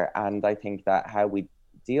out there. And I think that how we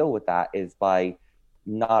deal with that is by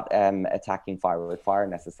not attacking fire with fire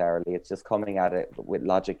necessarily. It's just coming at it with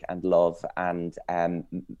logic and love and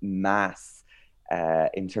mass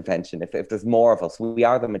intervention. If there's more of us, we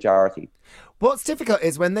are the majority. What's difficult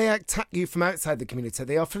is when they attack you from outside the community,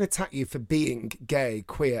 they often attack you for being gay,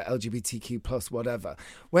 queer, LGBTQ plus, whatever.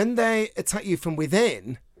 When they attack you from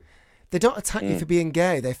within, they don't attack you for being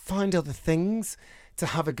gay. They find other things to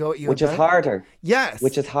have a go at you Which is harder. Yes.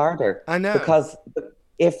 Which is harder. I know. Because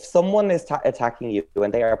if someone is attacking you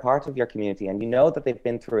and they are a part of your community and you know that they've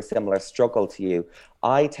been through a similar struggle to you,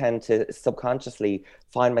 I tend to subconsciously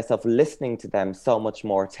find myself listening to them so much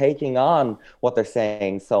more, taking on what they're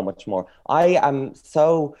saying so much more. I am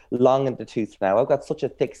so long in the tooth now. I've got such a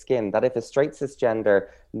thick skin that if a straight cisgender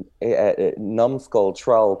numbskull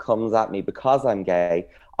troll comes at me because I'm gay,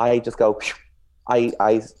 I just go,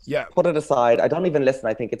 I put it aside. I don't even listen.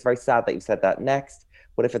 I think it's very sad that you said that. Next.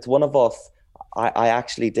 But if it's one of us, I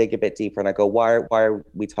actually dig a bit deeper and I go, why are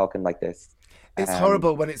we talking like this? It's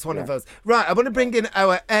horrible when it's one of us. Right, I want to bring in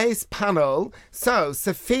our ace panel. So,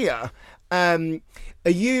 Sophia, do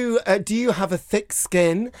you have a thick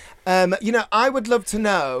skin? I would love to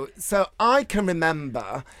know. So I can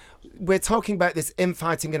remember, we're talking about this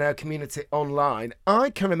infighting in our community online. I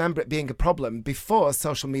can remember it being a problem before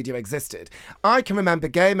social media existed. I can remember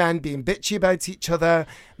gay men being bitchy about each other,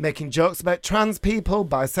 making jokes about trans people,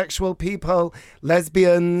 bisexual people,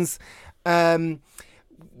 lesbians.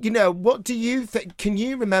 What do you think? Can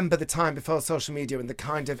you remember the time before social media and the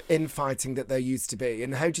kind of infighting that there used to be?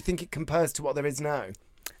 And how do you think it compares to what there is now?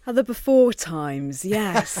 The before times,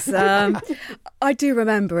 yes. I do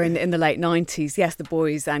remember in the late 90s, yes, the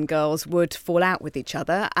boys and girls would fall out with each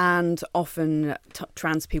other, and often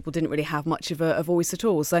trans people didn't really have much of a voice at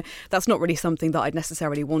all. So that's not really something that I'd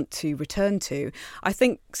necessarily want to return to. I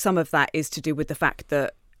think some of that is to do with the fact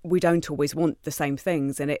that we don't always want the same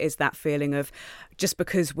things, and it is that feeling of just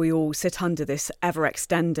because we all sit under this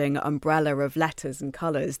ever-extending umbrella of letters and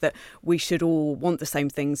colours that we should all want the same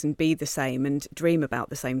things and be the same and dream about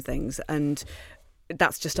the same things, and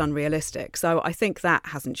that's just unrealistic. So I think that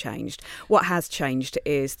hasn't changed. What has changed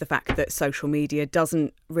is the fact that social media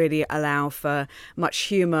doesn't really allow for much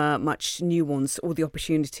humour, much nuance, or the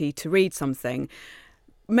opportunity to read something,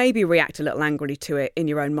 maybe react a little angrily to it in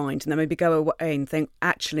your own mind, and then maybe go away and think,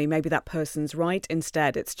 actually, maybe that person's right.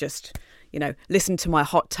 Instead, it's just, listen to my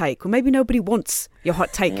hot take. Well, maybe nobody wants your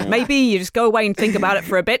hot take. Maybe you just go away and think about it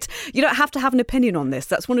for a bit. You don't have to have an opinion on this.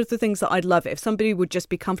 That's one of the things that I'd love if somebody would just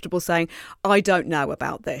be comfortable saying, I don't know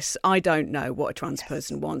about this. I don't know what a trans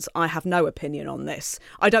person wants. I have no opinion on this.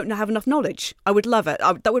 I don't have enough knowledge. I would love it.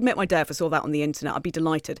 That would make my day if I saw that on the internet. I'd be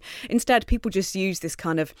delighted. Instead, people just use this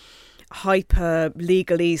kind of hyper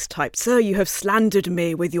legalese type, sir, you have slandered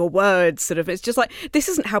me with your words, sort of. It's just like, this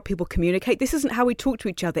isn't how people communicate. This isn't how we talk to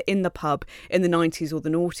each other in the pub in the 90s or the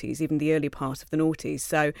noughties, even the early part of the noughties.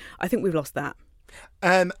 So I think we've lost that.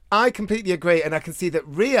 I completely agree, and I can see that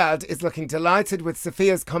Riyadh is looking delighted with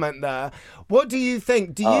Sophia's comment there. What do you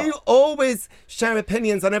think? Do you always share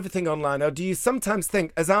opinions on everything online, or do you sometimes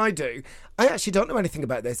think, as I do, I actually don't know anything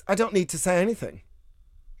about this, I don't need to say anything?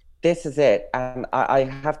 This is it. And I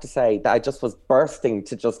have to say that I just was bursting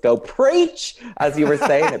to just go preach as you were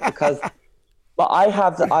saying it, because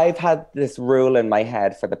I've had this rule in my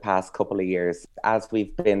head for the past couple of years as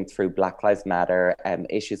we've been through Black Lives Matter and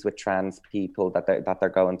issues with trans people that they're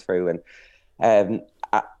going through. And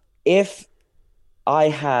if I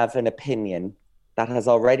have an opinion that has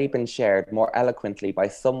already been shared more eloquently by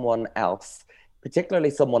someone else,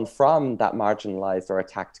 particularly someone from that marginalized or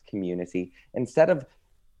attacked community, instead of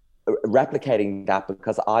replicating that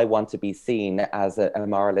because I want to be seen as a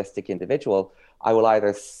moralistic individual, I will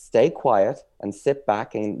either stay quiet and sit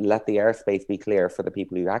back and let the airspace be clear for the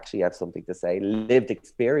people who actually have something to say, lived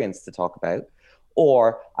experience to talk about,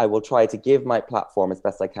 or I will try to give my platform as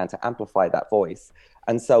best I can to amplify that voice.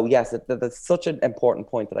 And so, yes, that's such an important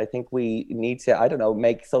point that I think we need to,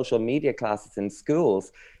 make social media classes in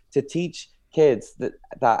schools to teach kids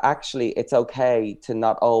that actually it's okay to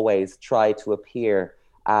not always try to appear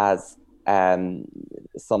as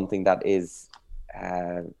something that is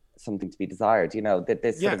something to be desired,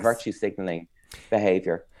 this sort of virtue signaling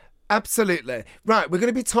behavior. Absolutely. Right, we're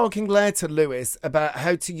going to be talking later, Lewis, about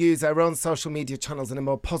how to use our own social media channels in a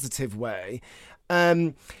more positive way.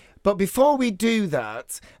 But before we do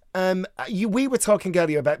that, we were talking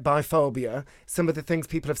earlier about biphobia, some of the things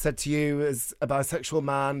people have said to you as a bisexual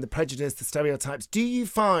man, the prejudice, the stereotypes. Do you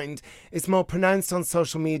find it's more pronounced on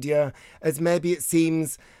social media, as maybe it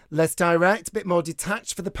seems less direct, a bit more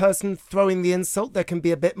detached for the person throwing the insult? They can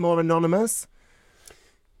be a bit more anonymous?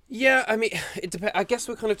 Yeah, I mean, it depends. I guess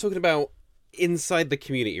we're kind of talking about inside the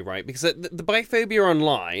community, right? Because the biphobia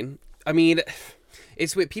online, I mean,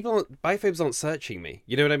 it's weird. Biphobes aren't searching me.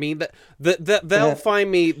 You know what I mean? That they'll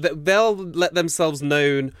find me. That they'll let themselves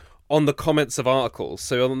known on the comments of articles.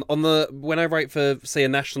 So when I write for, say, a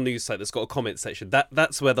national news site that's got a comment section,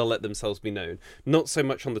 that's where they'll let themselves be known. Not so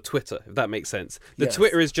much on the Twitter, if that makes sense. The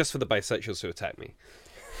Twitter is just for the bisexuals who attack me.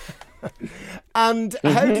 And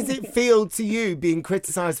how does it feel to you being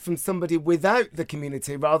criticised from somebody without the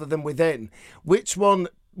community rather than within? Which one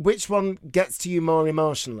gets to you more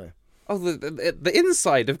emotionally? Oh, the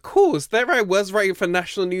inside, of course. There I was writing for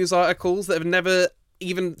national news articles that have never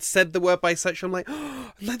even said the word bisexual. I'm like,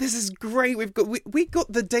 oh, this is great. We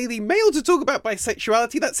got the Daily Mail to talk about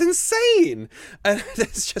bisexuality. That's insane. And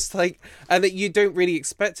it's just like, and that you don't really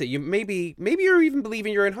expect it. You maybe you're even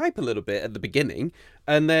believing your own hype a little bit at the beginning,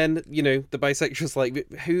 and then the bisexual's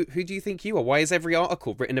like, who do you think you are? Why is every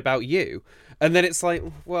article written about you? And then it's like,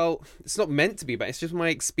 well, it's not meant to be about. It's just my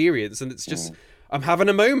experience, and it's just. I'm having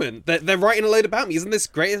a moment. They're writing a load about me. Isn't this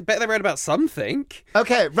great? I bet they write about something.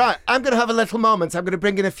 Okay, right. I'm going to have a little moment. I'm going to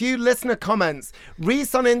bring in a few listener comments.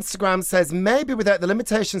 Reese on Instagram says, maybe without the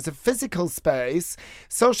limitations of physical space,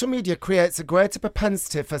 social media creates a greater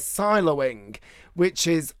propensity for siloing, which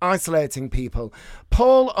is isolating people.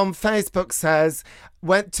 Paul on Facebook says,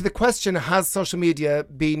 went to the question, has social media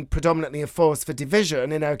been predominantly a force for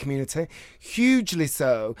division in our community? Hugely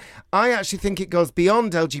so. I actually think it goes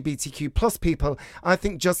beyond LGBTQ plus people. I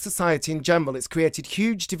think just society in general. It's created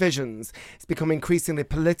huge divisions. It's become increasingly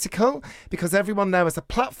political because everyone now has a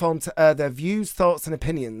platform to air their views, thoughts and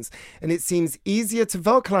opinions. And it seems easier to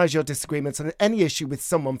vocalise your disagreements on any issue with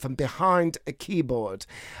someone from behind a keyboard.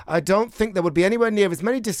 I don't think there would be anywhere near as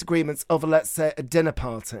many disagreements over, let's say, a dinner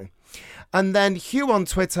party. And then Hugh on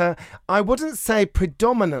Twitter, I wouldn't say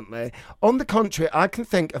predominantly. On the contrary, I can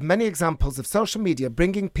think of many examples of social media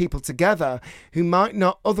bringing people together who might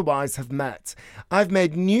not otherwise have met. I've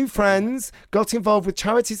made new friends, got involved with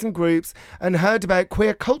charities and groups, and heard about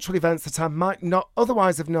queer cultural events that I might not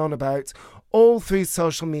otherwise have known about, all through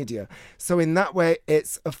social media. So in that way,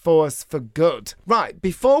 it's a force for good. Right,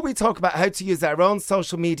 before we talk about how to use our own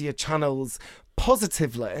social media channels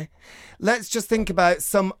positively, let's just think about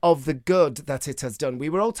some of the good that it has done. We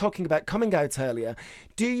were all talking about coming out earlier.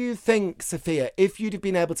 Do you think, Sophia, if you'd have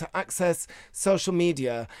been able to access social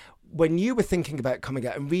media when you were thinking about coming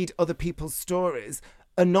out and read other people's stories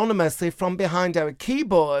anonymously from behind our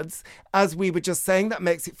keyboards, as we were just saying, that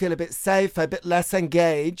makes it feel a bit safer, a bit less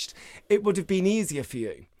engaged, it would have been easier for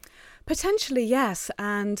you? Potentially, yes.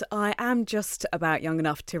 And I am just about young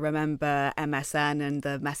enough to remember MSN and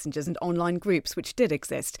the messengers and online groups which did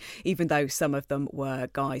exist, even though some of them were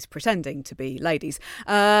guys pretending to be ladies,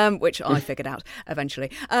 which I figured out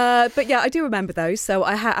eventually. But yeah, I do remember those. So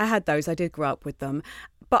I had those. I did grow up with them.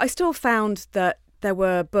 But I still found that there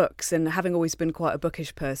were books, and having always been quite a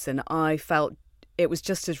bookish person, I felt it was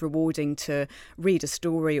just as rewarding to read a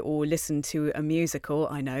story or listen to a musical,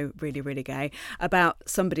 I know, really, really gay, about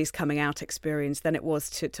somebody's coming out experience than it was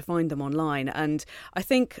to find them online. And I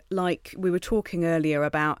think, like we were talking earlier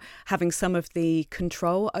about having some of the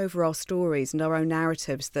control over our stories and our own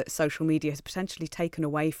narratives that social media has potentially taken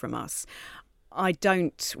away from us. I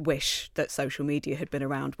don't wish that social media had been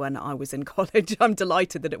around when I was in college. I'm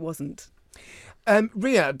delighted that it wasn't.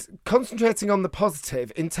 Riyadh, concentrating on the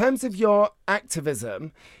positive, in terms of your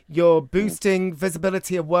activism, your boosting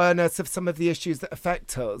visibility, awareness of some of the issues that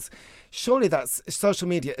affect us, surely that's social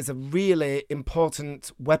media is a really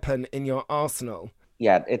important weapon in your arsenal.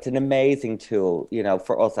 Yeah, it's an amazing tool, you know,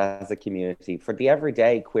 for us as a community, for the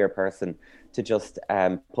everyday queer person to just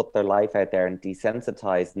put their life out there and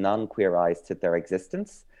desensitize non-queer eyes to their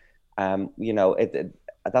existence. You know,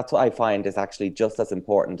 that's what I find is actually just as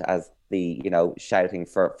important as the, you know, shouting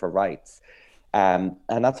for rights. And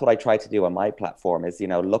that's what I try to do on my platform is, you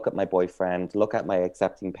know, look at my boyfriend, look at my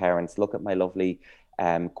accepting parents, look at my lovely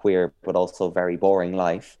queer, but also very boring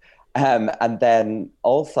life. And then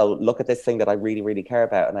also look at this thing that I really, really care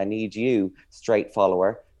about. And I need you, straight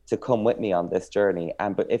follower, to come with me on this journey.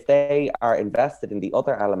 But if they are invested in the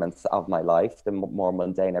other elements of my life, the more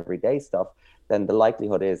mundane everyday stuff, then the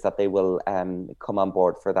likelihood is that they will come on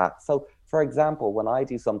board for that. So, for example, when I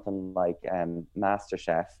do something like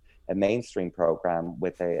MasterChef, a mainstream program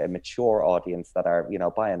with a mature audience that are, you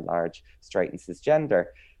know, by and large, straight and cisgender,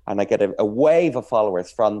 and I get a wave of followers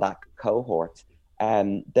from that cohort,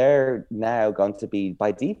 they're now going to be,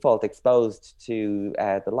 by default, exposed to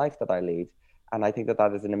the life that I lead. And I think that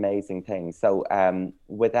that is an amazing thing. So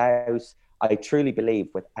I truly believe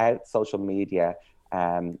without social media,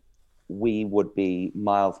 we would be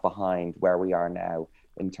miles behind where we are now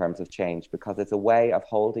in terms of change, because it's a way of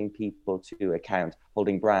holding people to account,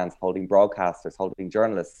 holding brands, holding broadcasters, holding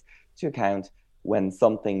journalists to account when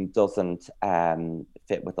something doesn't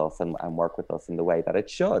fit with us and work with us in the way that it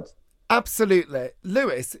should. Absolutely.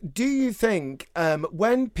 Lewis, do you think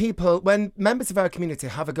when members of our community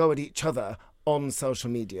have a go at each other on social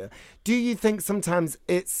media, do you think sometimes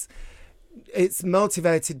it's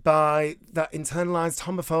motivated by that internalized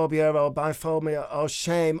homophobia or biphobia or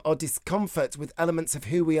shame or discomfort with elements of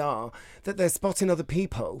who we are, that they're spotting other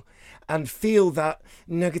people and feel that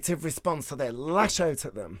negative response, so they lash out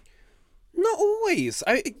at them? Not always.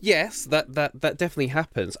 Yes, that definitely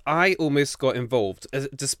happens. I almost got involved,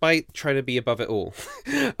 despite trying to be above it all.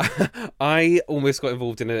 I almost got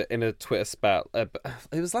involved in a Twitter spat.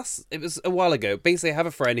 It was a while ago. Basically, I have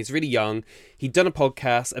a friend. He's really young. He'd done a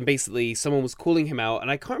podcast, and basically, someone was calling him out. And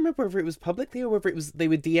I can't remember whether it was publicly or whether it was they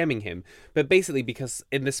were DMing him. But basically, because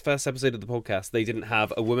in this first episode of the podcast, they didn't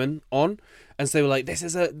have a woman on. and so they were like, this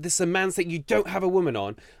is a man's thing, you don't have a woman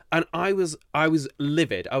on. And I was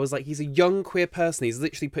livid. I was like, he's a young queer person. He's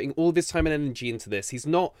literally putting all of his time and energy into this. He's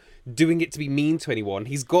not doing it to be mean to anyone.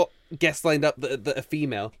 He's got guests lined up that are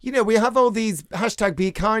female. You know, we have all these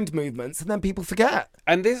 #BeKind movements, and then people forget.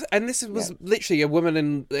 And this was literally a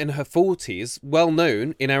woman in her 40s, well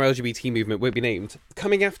known in our LGBT movement, won't be named,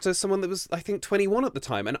 coming after someone that was, I think, 21 at the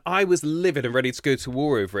time. And I was livid and ready to go to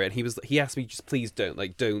war over it. And he asked me, just please don't,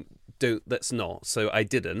 let's not. So I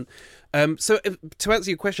didn't. So to answer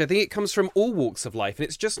your question, I think it comes from all walks of life, and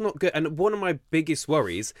it's just not good. And one of my biggest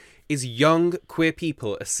worries is young queer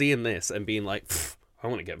people are seeing this and being like, I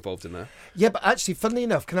want to get involved in that. Yeah, but actually, funnily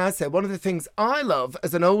enough, can I say, one of the things I love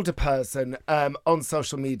as an older person on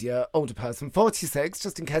social media, 46,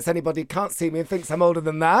 just in case anybody can't see me and thinks I'm older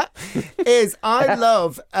than that, is I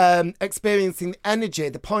love experiencing the energy,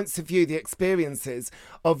 the points of view, the experiences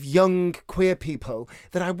of young queer people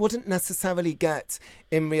that I wouldn't necessarily get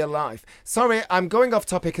in real life. Sorry, I'm going off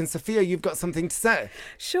topic, and Sophia, you've got something to say.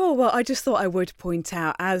 Sure. Well, I just thought I would point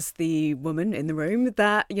out, as the woman in the room,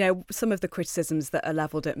 that, you know, some of the criticisms that are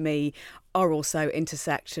levelled at me are also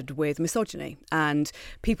intersected with misogyny, and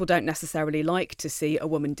people don't necessarily like to see a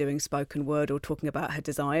woman doing spoken word or talking about her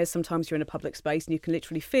desires. Sometimes you're in a public space and you can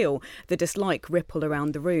literally feel the dislike ripple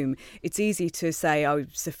around the room. It's easy to say, oh,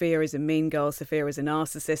 Sophia is a mean girl, Sophia is a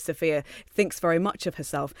narcissist, Sophia thinks very much of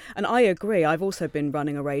herself. And I agree. I've also been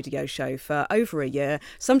running a radio show for over a year.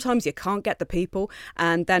 Sometimes you can't get the people,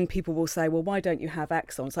 and then people will say, well, why don't you have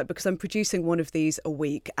X on? It's like, because I'm producing one of these a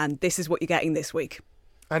week, and this is what you're getting this week.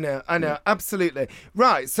 I know, absolutely.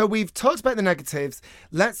 Right, so we've talked about the negatives.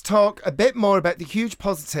 Let's talk a bit more about the huge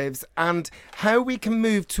positives and how we can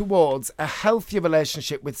move towards a healthier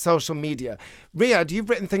relationship with social media. Riyadh, you've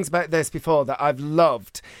written things about this before that I've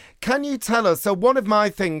loved. Can you tell us, so one of my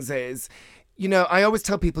things is, you know, I always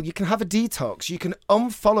tell people you can have a detox. You can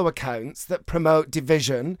unfollow accounts that promote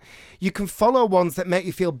division. You can follow ones that make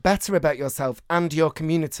you feel better about yourself and your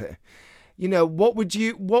community. You know, what would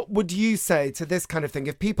you say to this kind of thing?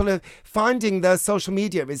 If people are finding their social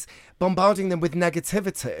media is bombarding them with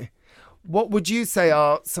negativity, what would you say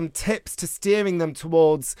are some tips to steering them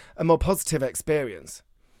towards a more positive experience?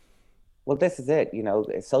 Well, this is it. You know,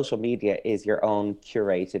 social media is your own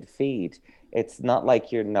curated feed. It's not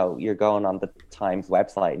like you're going on the Times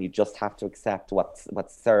website and you just have to accept what's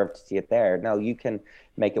served to you there. No, you can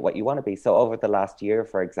make it what you want to be. So over the last year,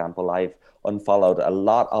 for example, I've unfollowed a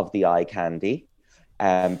lot of the eye candy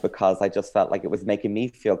because I just felt like it was making me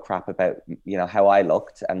feel crap about, you know, how I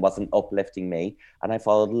looked and wasn't uplifting me. And I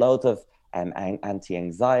followed loads of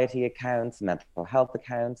anti-anxiety accounts, mental health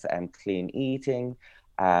accounts, and clean eating,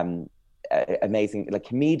 amazing like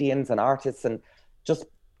comedians and artists, and just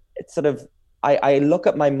it's sort of I look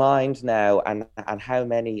at my mind now and how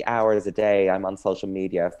many hours a day I'm on social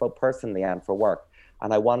media, both personally and for work.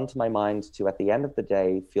 And I want my mind to, at the end of the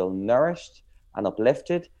day, feel nourished and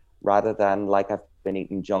uplifted rather than like I've been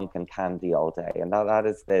eating junk and candy all day. And that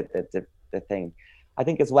is the thing. I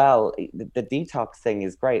think as well, the detox thing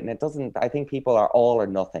is great. And I think people are all or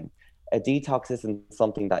nothing. A detox isn't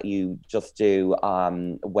something that you just do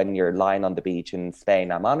when you're lying on the beach in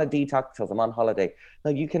Spain. I'm on a detox because I'm on holiday.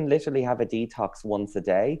 No, you can literally have a detox once a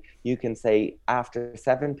day. You can say after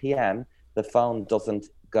 7 p.m, the phone doesn't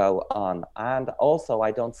go on. And also,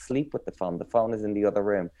 I don't sleep with the phone. The phone is in the other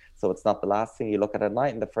room. So it's not the last thing you look at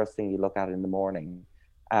night and the first thing you look at in the morning.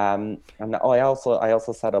 And I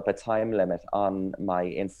also set up a time limit on my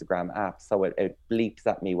Instagram app. So it bleeps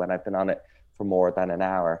at me when I've been on it for more than an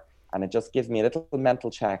hour. And it just gives me a little mental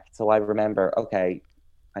check. So I remember, okay,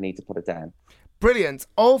 I need to put it down. Brilliant.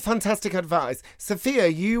 All fantastic advice. Sophia,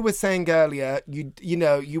 you were saying earlier,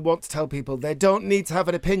 you want to tell people they don't need to have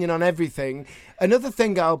an opinion on everything. Another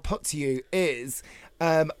thing I'll put to you is,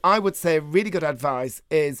 I would say really good advice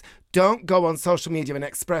is don't go on social media and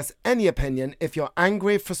express any opinion if you're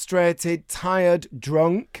angry, frustrated, tired,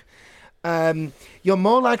 drunk. You're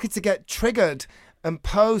more likely to get triggered and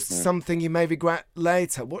post something you may regret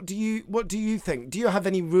later. What do you think? Do you have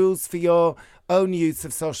any rules for your own use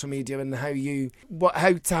of social media and how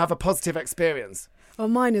to have a positive experience? Well,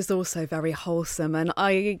 mine is also very wholesome, and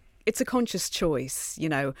it's a conscious choice. You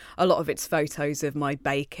know, a lot of it's photos of my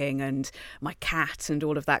baking and my cat and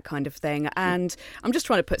all of that kind of thing. And I'm just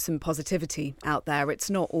trying to put some positivity out there.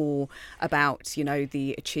 It's not all about,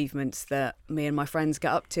 the achievements that me and my friends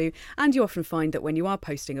get up to. And you often find that when you are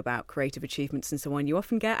posting about creative achievements and so on, you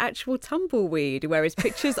often get actual tumbleweed, whereas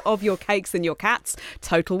pictures of your cakes and your cats,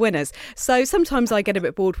 total winners. So sometimes I get a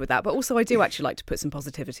bit bored with that, but also I do actually like to put some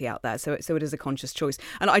positivity out there. So it is a conscious choice.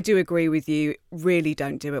 And I do agree with you, really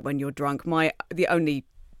don't do it when you're drunk. The only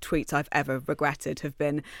tweets I've ever regretted have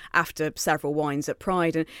been after several wines at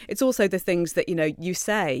Pride. And it's also the things that, you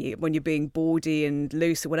say when you're being bawdy and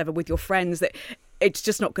loose or whatever with your friends that it's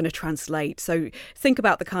just not going to translate. So think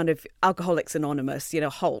about the kind of Alcoholics Anonymous,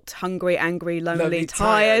 halt, hungry, angry, lonely,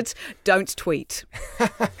 tired. Don't tweet.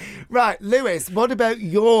 Right, Lewis, what about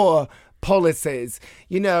your policies?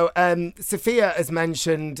 Sophia has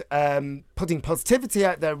mentioned putting positivity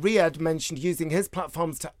out there. Riyadh mentioned using his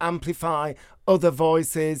platforms to amplify other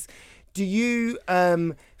voices. Do you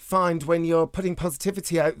find when you're putting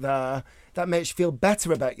positivity out there that makes you feel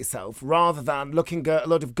better about yourself rather than looking at a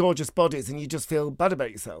lot of gorgeous bodies and you just feel bad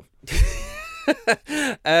about yourself?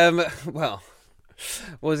 Well,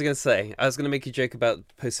 what was I going to say? I was going to make a joke about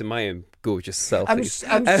posting my own gorgeous selfies.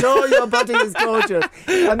 I'm sure your body is gorgeous.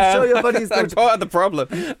 I'm sure your body is gorgeous. I'm part of the problem.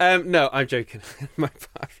 No, I'm joking.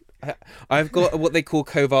 I've got what they call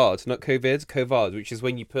Covard, not COVID, Covard, which is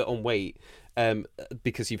when you put on weight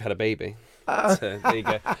because you've had a baby. So there you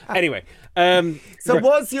go. Anyway, so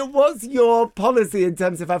what's your policy in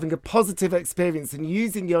terms of having a positive experience and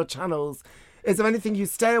using your channels? Is there anything you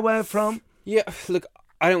stay away from? Yeah, look,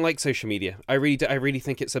 I don't like social media. I really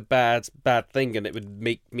think it's a bad thing, and it would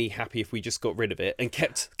make me happy if we just got rid of it and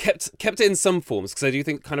kept it in some forms. Because I do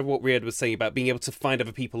think kind of what Riyadh was saying about being able to find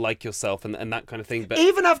other people like yourself and that kind of thing. But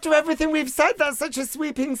even after everything we've said, that's such a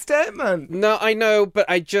sweeping statement. No, I know, but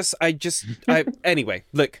I anyway.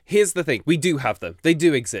 Look, here's the thing: we do have them. They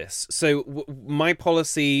do exist. So my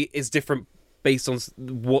policy is different based on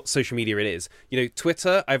what social media it is.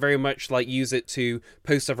 Twitter, I very much use it to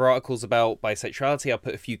post other articles about bisexuality. I'll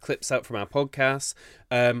put a few clips out from our podcast.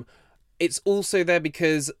 It's also there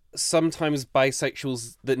because sometimes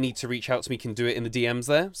bisexuals that need to reach out to me can do it in the DMs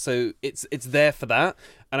there. So it's there for that.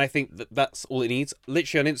 And I think that's all it needs.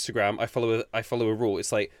 Literally on Instagram, I follow a rule.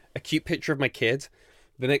 It's like a cute picture of my kid.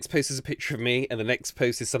 The next post is a picture of me, and the next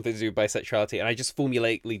post is something to do with bisexuality. And I just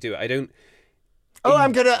formulaically do it. I don't. Oh,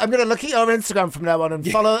 I'm gonna look at your Instagram from now on and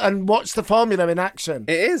follow and watch the formula in action.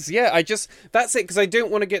 It is, yeah. That's it, because I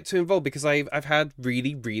don't want to get too involved because I've had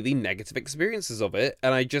really, really negative experiences of it,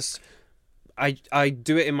 and I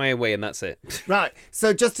do it in my own way, and that's it. Right.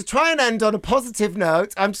 So just to try and end on a positive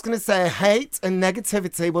note, I'm just going to say hate and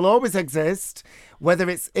negativity will always exist, whether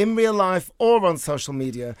it's in real life or on social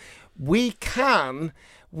media. We can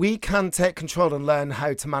take control and learn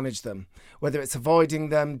how to manage them, whether it's avoiding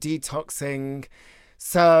them, detoxing.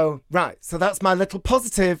 So that's my little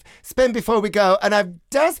positive spin before we go. And I'm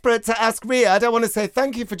desperate to ask Riyadh. I want to say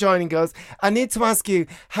thank you for joining us. I need to ask you,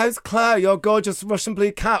 how's Claire, your gorgeous Russian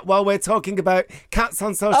blue cat, while we're talking about cats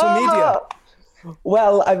on social media?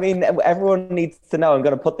 Well, I mean, everyone needs to know, I'm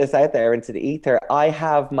going to put this out there into the ether. I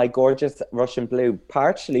have my gorgeous Russian blue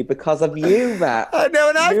partially because of you, Matt. I know,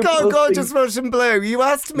 and I've got a gorgeous Russian blue. You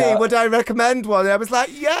asked me, would I recommend one? And I was like,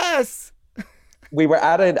 yes. We were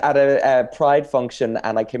at a Pride function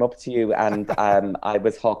and I came up to you and I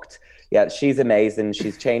was hooked. Yeah, she's amazing.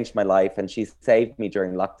 She's changed my life and she's saved me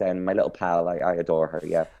during lockdown. My little pal, I adore her,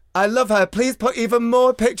 yeah. I love her. Please put even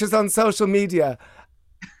more pictures on social media.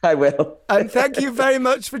 I will. And thank you very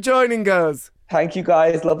much for joining us. Thank you,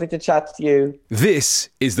 guys. Lovely to chat to you. This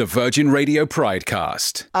is the Virgin Radio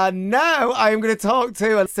Pridecast. And now I am going to talk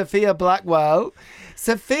to Sophia Blackwell.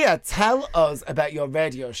 Sophia, tell us about your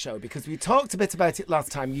radio show, because we talked a bit about it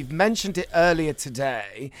last time. You've mentioned it earlier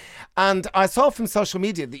today. And I saw from social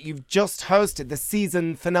media that you've just hosted the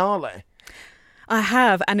season finale. I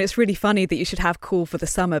have, and it's really funny that you should have Cool for the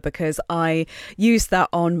Summer, because I used that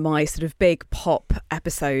on my sort of big pop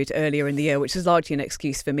episode earlier in the year, which is largely an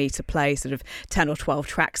excuse for me to play sort of 10 or 12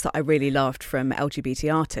 tracks that I really loved from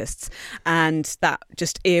LGBT artists. And that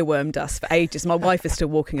just earwormed us for ages. My wife is still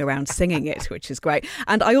walking around singing it, which is great.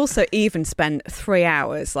 And I also even spent 3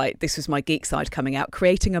 hours, this was my geek side coming out,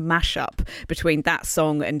 creating a mashup between that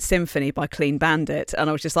song and Symphony by Clean Bandit. And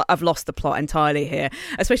I was just like, I've lost the plot entirely here,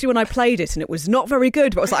 especially when I played it and it was not very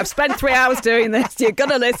good, but I was like, I've spent 3 hours doing this, you're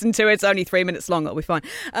gonna listen to it, it's only 3 minutes long, it'll be fine.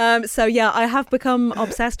 So yeah, I have become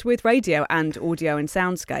obsessed with radio and audio and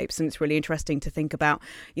soundscapes, and it's really interesting to think about,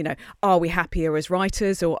 are we happier as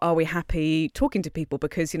writers, or are we happy talking to people?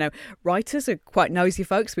 Because writers are quite nosy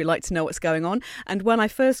folks, we like to know what's going on. And when I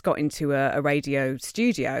first got into a radio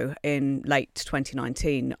studio in late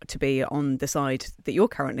 2019 to be on the side that you're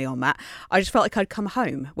currently on, Matt, I just felt like I'd come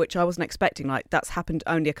home, which I wasn't expecting. That's happened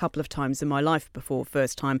only a couple of times in my life before.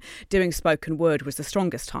 First time doing spoken word was the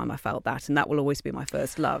strongest time I felt that, and that will always be my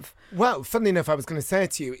first love. Well, funnily enough, I was going to say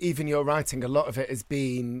to you, even your writing, a lot of it has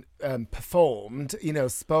been performed,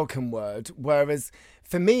 spoken word, whereas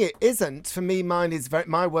for me it isn't. For me, my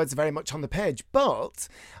words are very much on the page. But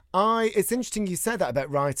it's interesting you said that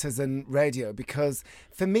about writers and radio, because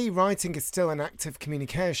for me, writing is still an act of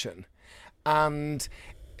communication. And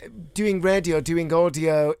doing radio, doing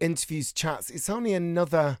audio, interviews, chats, it's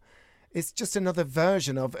just another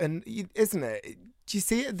version of, and isn't it? Do you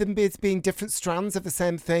see them as being different strands of the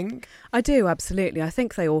same thing? I do, absolutely. I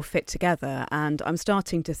think they all fit together, and I'm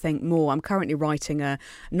starting to think more. I'm currently writing a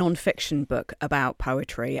non-fiction book about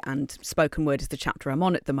poetry, and spoken word is the chapter I'm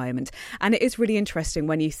on at the moment. And it is really interesting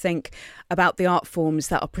when you think about the art forms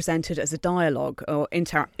that are presented as a dialogue or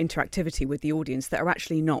interactivity with the audience that are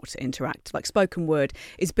actually not interactive. Like spoken word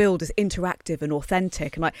is billed as interactive and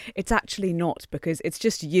authentic, and it's actually not, because it's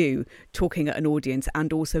just you talking at an audience,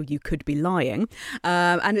 and also you could be lying.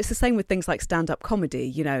 And it's the same with things like stand-up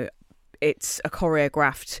comedy. It's a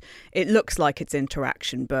choreographed, it looks like it's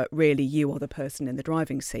interaction, but really you are the person in the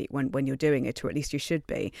driving seat when you're doing it, or at least you should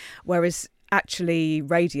be. Whereas actually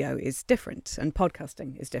radio is different and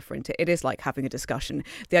podcasting is different. It is like having a discussion.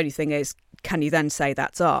 The only thing is, can you then say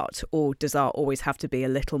that's art, or does art always have to be a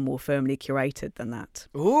little more firmly curated than that?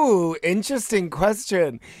 Ooh, interesting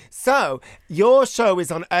question. So your show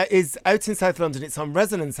is out in South London. It's on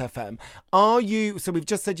Resonance FM. So we've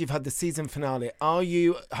just said you've had the season finale. Are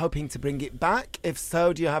you hoping to bring it back? If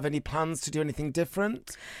so, do you have any plans to do anything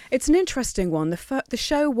different? It's an interesting one. The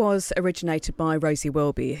show was originated by Rosie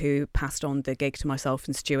Wilby, who passed on the gig to myself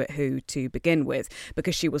and Stuart Who to begin with,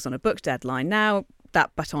 because she was on a book deadline. Now that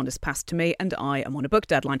baton has passed to me and I am on a book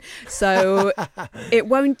deadline. So it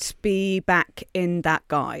won't be back in that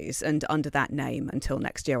guise and under that name until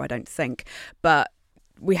next year, I don't think. But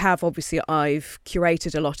we have, obviously, I've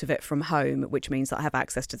curated a lot of it from home, which means that I have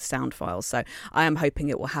access to the sound files. So I am hoping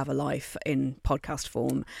it will have a life in podcast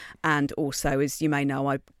form. And also, as you may know,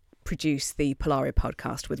 I produce the Polari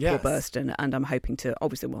podcast with Paul Burston, and I'm hoping to,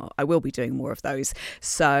 I will be doing more of those.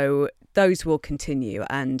 So those will continue,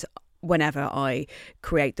 and whenever I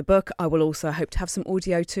create the book, I will also hope to have some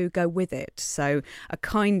audio to go with it. So a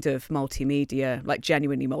kind of multimedia, like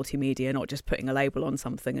genuinely multimedia, not just putting a label on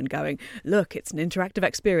something and going, look, it's an interactive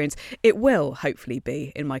experience. It will hopefully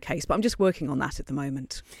be in my case, but I'm just working on that at the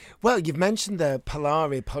moment. Well, you've mentioned the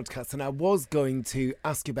Polari podcast, and I was going to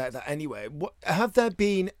ask you about that anyway. Have there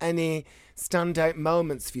been any standout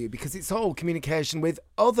moments for you? Because it's all communication with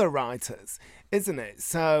other writers, isn't it?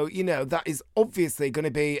 So, that is obviously going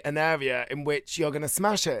to be an area in which you're going to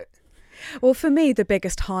smash it. Well, for me, the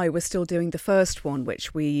biggest high was still doing the first one,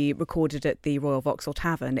 which we recorded at the Royal Vauxhall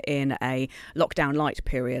Tavern in a lockdown light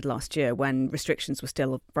period last year, when restrictions were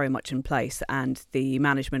still very much in place and the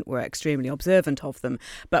management were extremely observant of them,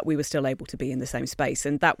 but we were still able to be in the same space.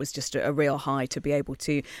 And that was just a real high to be able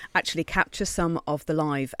to actually capture some of the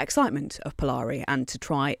live excitement of Polari and to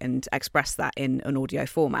try and express that in an audio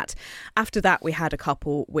format. After that, we had a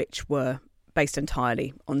couple which were based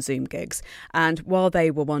entirely on Zoom gigs. And while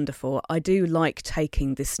they were wonderful, I do like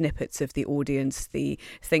taking the snippets of the audience, the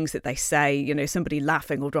things that they say, somebody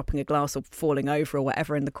laughing or dropping a glass or falling over or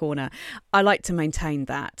whatever in the corner. I like to maintain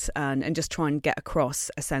that and just try and get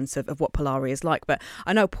across a sense of what Polari is like. But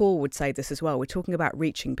I know Paul would say this as well. We're talking about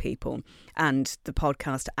reaching people, and the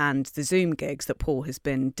podcast and the Zoom gigs that Paul has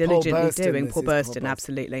been diligently doing. Paul Burston,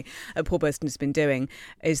 absolutely. Paul Burston has been doing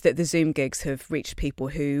is that the Zoom gigs have reached people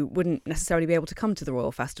who wouldn't necessarily be able to come to the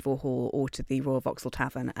Royal Festival Hall or to the Royal Vauxhall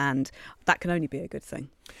Tavern, and that can only be a good thing.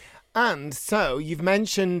 And so you've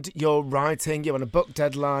mentioned your writing, you're on a book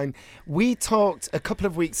deadline. We talked a couple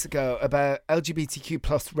of weeks ago about LGBTQ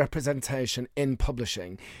plus representation in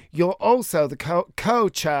publishing. You're also the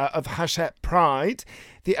co-chair of Hachette Pride,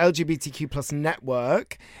 the LGBTQ plus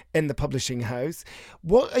network in the publishing house.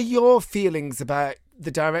 What are your feelings about the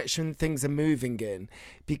direction things are moving in?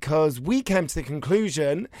 Because we came to the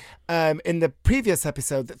conclusion in the previous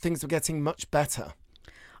episode that things were getting much better.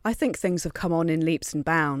 I think things have come on in leaps and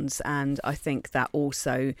bounds, and I think that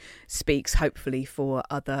also speaks hopefully for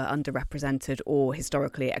other underrepresented or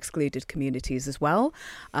historically excluded communities as well.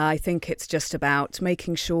 I think it's just about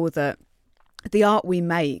making sure that the art we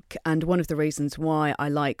make, and one of the reasons why I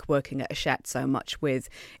like working at Hachette so much with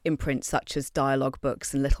imprints such as Dialogue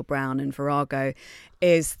Books and Little Brown and Virago,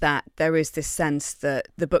 is that there is this sense that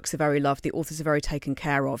the books are very loved, the authors are very taken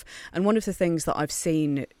care of. And one of the things that I've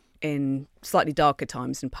seen in slightly darker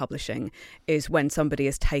times in publishing is when somebody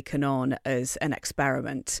is taken on as an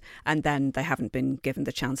experiment and then they haven't been given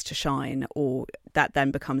the chance to shine, or that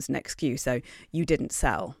then becomes an excuse. So you didn't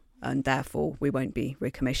sell. and therefore we won't be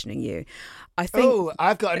recommissioning you. I think. Oh,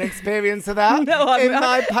 I've got an experience of that No, in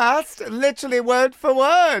my past, literally word for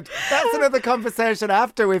word. That's another conversation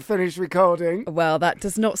after we've finished recording. Well, that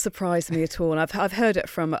does not surprise me at all. And I've heard it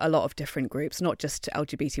from a lot of different groups, not just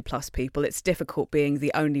LGBT plus people. It's difficult being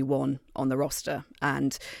the only one on the roster,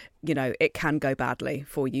 and you know, it can go badly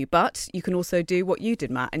for you. But you can also do what you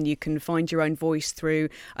did, Matt, and you can find your own voice through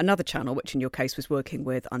another channel, which in your case was working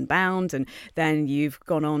with Unbound. And then you've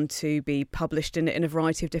gone on to be published in a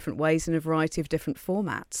variety of different ways, in a variety of different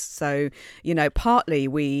formats. So, you know, partly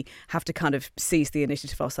we have to kind of seize the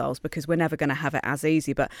initiative ourselves because we're never going to have it as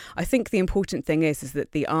easy. But I think the important thing is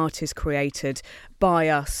that the art is created by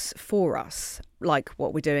us, for us, like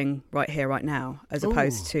what we're doing right here, right now, as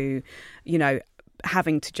opposed to, you know,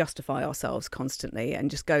 having to justify ourselves constantly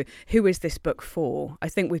and just go, who is this book for? I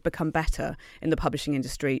think we've become better in the publishing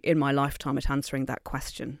industry in my lifetime at answering that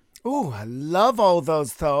question. Oh, I love all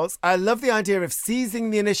those thoughts. I love the idea of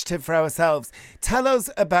seizing the initiative for ourselves. Tell us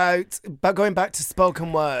about going back to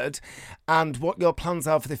spoken word and what your plans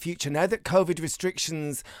are for the future. Now that COVID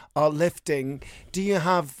restrictions are lifting, do you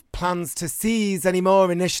have plans to seize any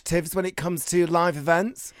more initiatives when it comes to live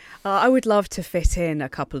events? I would love to fit in a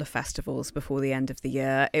couple of festivals before the end of the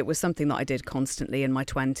year. It was something that I did constantly in my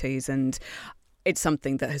 20s, and it's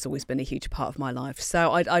something that has always been a huge part of my life.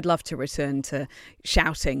 So I'd love to return to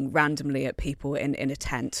shouting randomly at people in a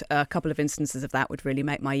tent. A couple of instances of that would really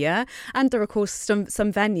make my year. And there are, of course, some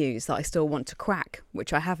venues that I still want to crack,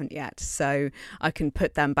 which I haven't yet. So I can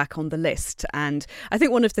put them back on the list. And I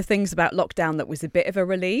think one of the things about lockdown that was a bit of a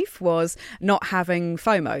relief was not having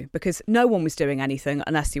FOMO, because no one was doing anything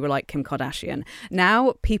unless you were like Kim Kardashian.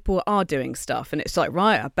 Now people are doing stuff and it's like,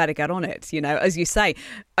 right, I better get on it. You know, as you say,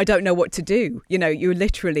 I don't know what to do. You know, you're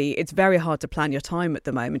literally, it's very hard to plan your time at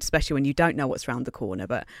the moment, especially when you don't know what's around the corner.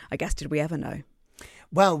 But I guess, did we ever know?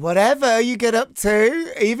 Well, whatever you get up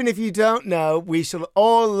to, even if you don't know, we shall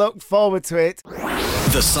all look forward to it.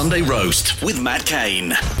 The Sunday Roast with Matt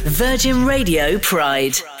Cain. Virgin Radio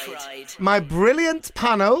Pride. My brilliant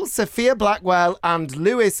panel, Sophia Blackwell and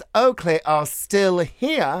Lewis Oakley, are still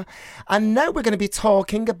here. And now we're going to be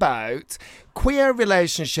talking about queer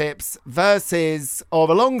relationships versus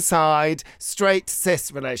or alongside straight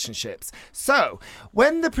cis relationships. So,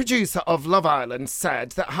 when the producer of Love Island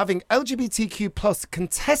said that having LGBTQ plus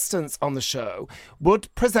contestants on the show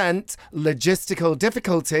would present logistical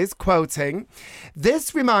difficulties, quoting,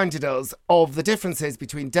 this reminded us of the differences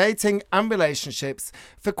between dating and relationships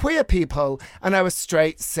for queer people and our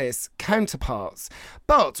straight cis counterparts.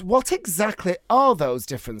 But what exactly are those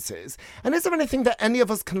differences? And is there anything that any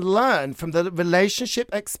of us can learn from the relationship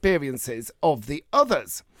experiences of the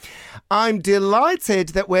others? I'm delighted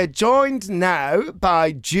that we're joined now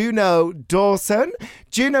by Juno Dawson.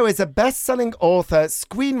 Juno is a best-selling author,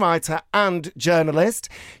 screenwriter and journalist.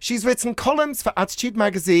 She's written columns for Attitude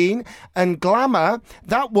Magazine and Glamour.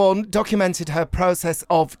 That one documented her process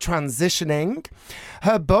of transitioning.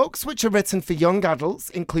 Her books, which are written for young adults,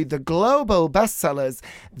 include the global bestsellers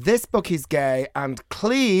This Book is Gay and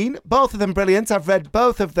Clean. Both of them brilliant. I've read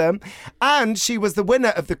both of them. And she was the winner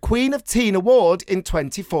of the Queen of Teen Award in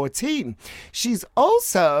 2014. She's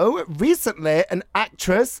also recently an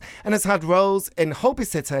actress and has had roles in Holby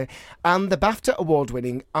City and the BAFTA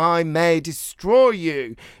award-winning I May Destroy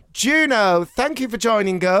You. Juno, thank you for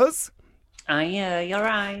joining us. You're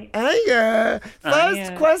right.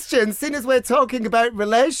 First question, seeing as we're talking about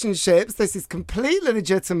relationships, this is completely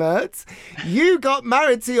legitimate. You got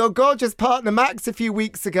married to your gorgeous partner Max a few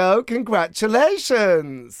weeks ago.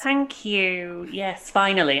 Congratulations. Thank you. Yes,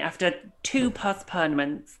 finally, after 2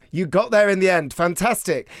 postponements. You got there in the end.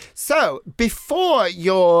 Fantastic. So, before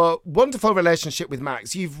your wonderful relationship with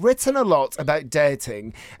Max, you've written a lot about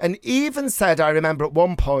dating and even said, I remember at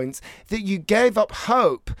one point, that you gave up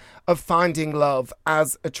hope of finding love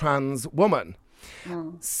as a trans woman.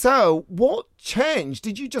 So, what changed?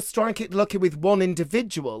 Did you just strike it lucky with one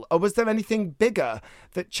individual, or was there anything bigger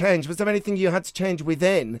that changed? Was there anything you had to change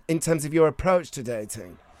within in terms of your approach to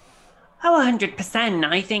dating? Oh, 100%.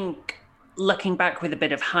 I think looking back with a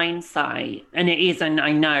bit of hindsight, and it is, and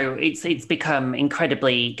I know it's become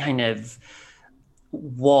incredibly kind of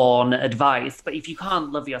worn advice, but if you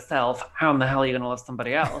can't love yourself, how in the hell are you going to love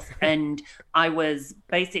somebody else? And I was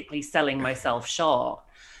basically selling myself short.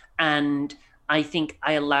 And I think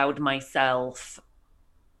I allowed myself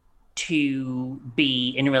to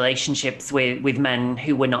be in relationships with men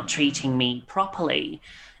who were not treating me properly.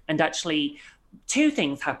 And actually, 2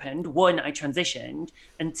 things happened. 1, I transitioned.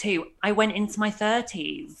 And 2, I went into my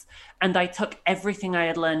 30s and I took everything I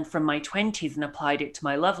had learned from my 20s and applied it to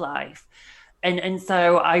my love life. And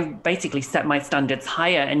so I basically set my standards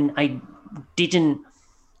higher, and I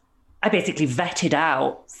basically vetted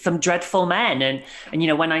out some dreadful men.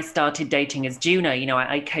 And when I started dating as Juno,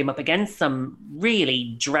 I came up against some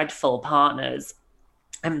really dreadful partners,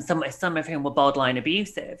 and some of whom were borderline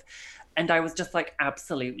abusive. And I was just like,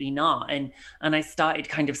 absolutely not. And I started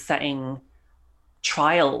kind of setting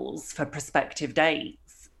trials for prospective dates.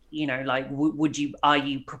 Like, are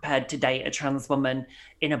you prepared to date a trans woman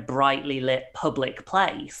in a brightly lit public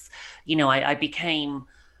place? I became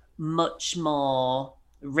much more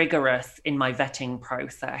rigorous in my vetting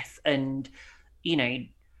process. And,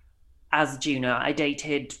 as Juno, I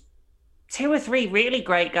dated 2 or 3 really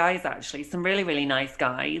great guys, actually, some really, really nice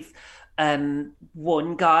guys.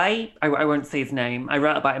 One guy, I won't say his name, I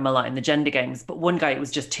wrote about him a lot in the Gender Games, but one guy, it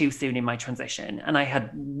was just too soon in my transition, and I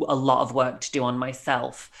had a lot of work to do on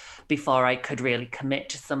myself before I could really commit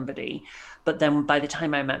to somebody. But then by the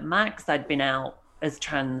time I met Max, I'd been out as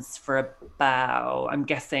trans for about, I'm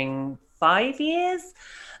guessing, 5 years,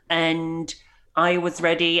 and I was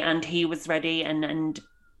ready and he was ready, and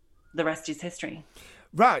the rest is history.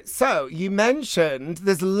 Right, so you mentioned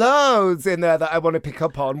there's loads in there that I want to pick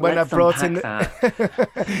up on when I've brought in.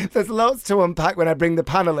 There's lots to unpack when I bring the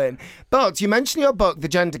panel in. But you mentioned your book, The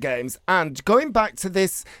Gender Games, and going back to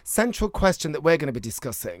this central question that we're going to be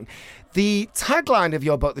discussing, the tagline of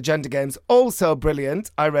your book, The Gender Games, also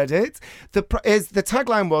brilliant. I read it. The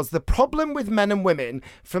tagline was, "The problem with men and women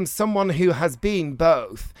from someone who has been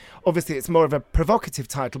both." Obviously, it's more of a provocative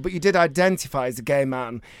title, but you did identify as a gay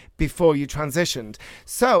man before you transitioned.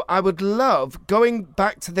 So I would love, going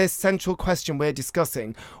back to this central question we're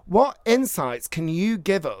discussing, what insights can you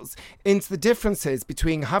give us into the differences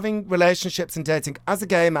between having relationships and dating as a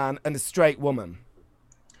gay man and a straight woman?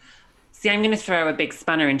 See, I'm going to throw a big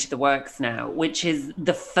spanner into the works now, which is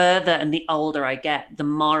the further and the older I get, the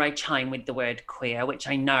more I chime with the word queer, which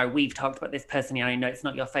I know we've talked about this personally. I know it's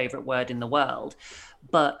not your favorite word in the world,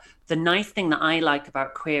 but the nice thing that I like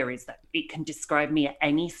about queer is that it can describe me at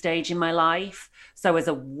any stage in my life. So as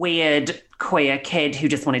a weird queer kid who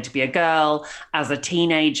just wanted to be a girl, as a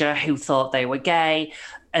teenager who thought they were gay,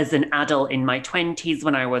 as an adult in my 20s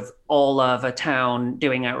when I was all over town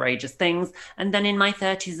doing outrageous things, and then in my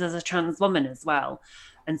 30s as a trans woman as well.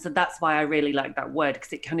 And so that's why I really like that word,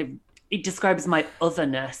 because it describes my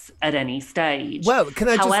otherness at any stage. Well, can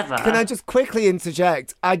I just quickly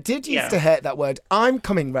interject? I did used to hate that word. I'm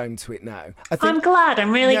coming round to it now. I'm glad.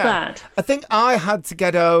 I'm really glad. I think I had to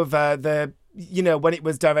get over when it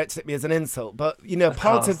was directed at me as an insult. But,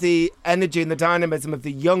 part of the energy and the dynamism of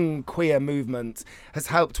the young queer movement has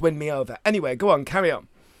helped win me over. Anyway, go on, carry on.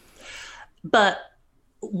 But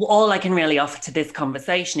all I can really offer to this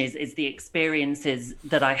conversation is the experiences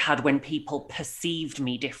that I had when people perceived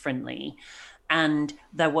me differently. And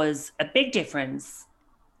there was a big difference.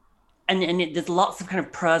 And there's lots of kind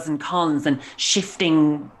of pros and cons and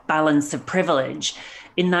shifting balance of privilege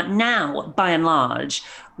in that now, by and large,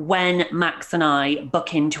 when Max and I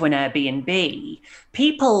book into an Airbnb,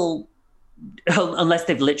 people, unless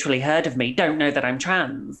they've literally heard of me, don't know that I'm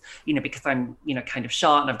trans, because I'm, kind of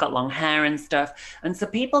short and I've got long hair and stuff. And so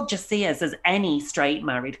people just see us as any straight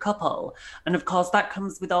married couple. And of course, that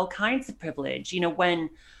comes with all kinds of privilege.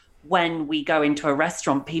 When we go into a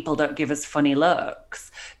restaurant, people don't give us funny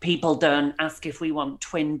looks. People don't ask if we want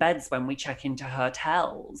twin beds when we check into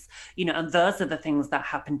hotels. And those are the things that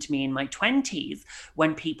happened to me in my 20s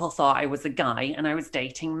when people thought I was a guy and I was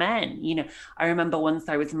dating men. I remember once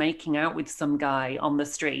I was making out with some guy on the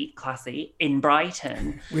street, classy, in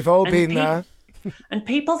Brighton. We've all been there. And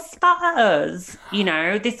people spat at us.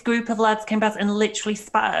 This group of lads came past and literally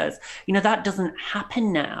spat at us. That doesn't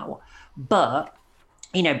happen now. But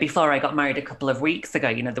before I got married a couple of weeks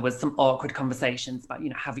ago, there was some awkward conversations about,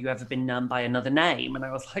 have you ever been known by another name? And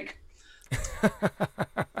I was like,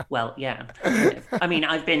 well, yeah. I mean,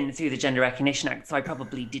 I've been through the Gender Recognition Act, so I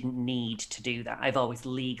probably didn't need to do that. I've always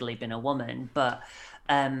legally been a woman, but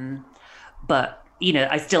I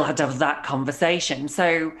still had to have that conversation.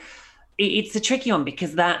 So it's a tricky one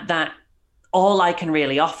because that all I can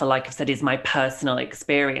really offer, like I've said, is my personal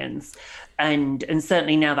experience. And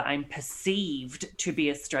certainly now that I'm perceived to be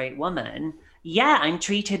a straight woman, I'm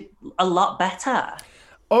treated a lot better.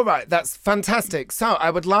 All right, that's fantastic. So I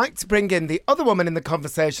would like to bring in the other woman in the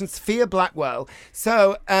conversation, Sophia Blackwell.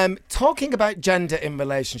 So talking about gender in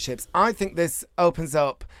relationships, I think this opens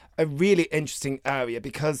up a really interesting area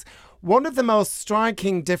because one of the most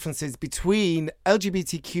striking differences between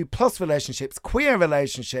LGBTQ plus relationships, queer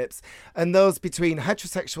relationships, and those between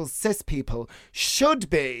heterosexual cis people should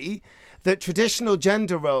be that traditional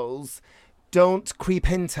gender roles don't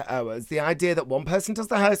creep into ours. The idea that one person does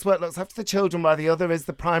the housework, looks after the children, while the other is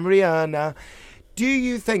the primary earner. Do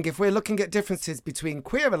you think if we're looking at differences between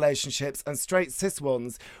queer relationships and straight cis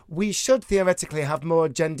ones, we should theoretically have more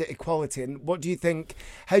gender equality? And what do you think,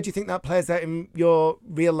 how do you think that plays out in your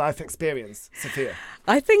real life experience, Sophia?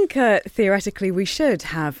 I think theoretically we should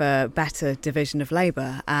have a better division of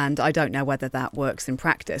labour, and I don't know whether that works in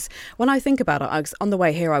practice. When I think about it, on the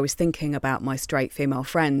way here I was thinking about my straight female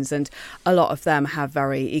friends, and a lot of them have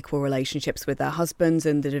very equal relationships with their husbands,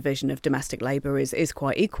 and the division of domestic labour is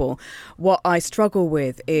quite equal. What I struggle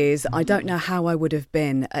with is I don't know how I would have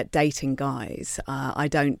been at dating guys. I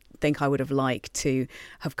don't think I would have liked to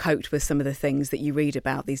have coped with some of the things that you read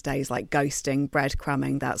about these days, like ghosting,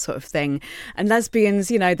 breadcrumbing, that sort of thing. And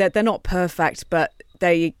lesbians, you know, they're not perfect, but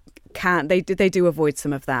they do avoid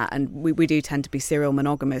some of that, and we do tend to be serial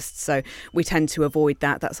monogamists, so we tend to avoid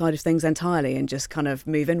that side of things entirely and just kind of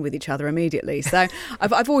move in with each other immediately. So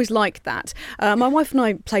I've always liked that. My wife and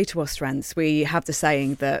I play to our strengths. We have the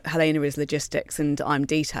saying that Helena is logistics and I'm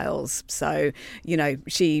details. So, you know,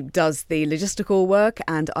 she does the logistical work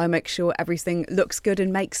and I make sure everything looks good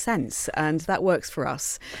and makes sense, and that works for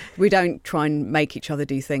us. We don't try and make each other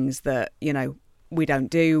do things that, you know, we don't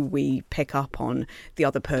do. We pick up on the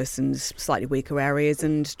other person's slightly weaker areas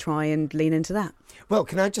and try and lean into that. Well,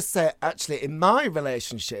 can I just say, actually, in my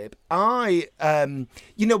relationship, you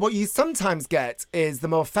know, what you sometimes get is the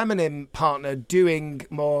more feminine partner doing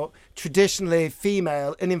more traditionally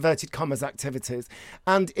female, in inverted commas, activities.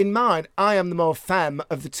 And in mine, I am the more femme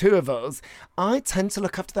of the two of us. I tend to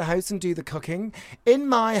look after the house and do the cooking. In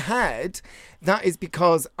my head, that is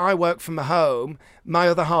because I work from home. My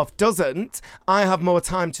other half doesn't. I have more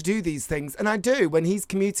time to do these things. And I do. When he's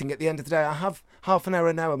commuting at the end of the day, I have half an hour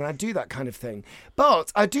when I do that kind of thing.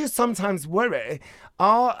 But I do sometimes worry,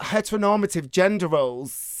 are heteronormative gender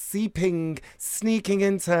roles sneaking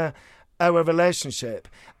into our relationship?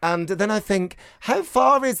 And then I think, how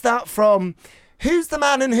far is that from who's the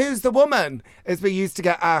man and who's the woman, as we used to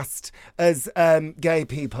get asked as gay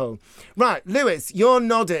people? Right, Lewis, you're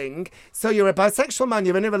nodding. So you're a bisexual man,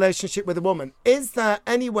 you're in a relationship with a woman. Is there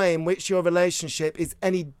any way in which your relationship is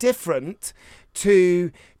any different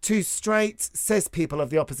to straight cis people of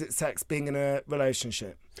the opposite sex being in a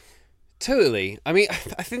relationship? Totally. I mean,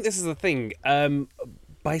 I think this is the thing.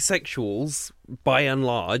 Bisexuals, by and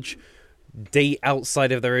large, date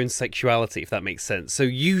outside of their own sexuality, if that makes sense. So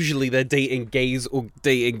usually they're dating gays or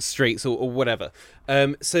dating straights or whatever.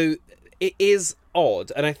 So it is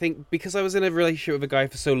odd. And I think because I was in a relationship with a guy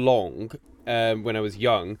for so long when I was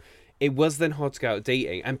young, it was then hard to go out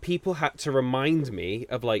dating. And people had to remind me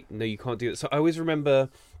of, like, no, you can't do that. So I always remember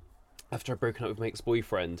after I'd broken up with my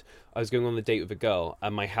ex-boyfriend, I was going on the date with a girl,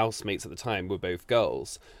 and my housemates at the time were both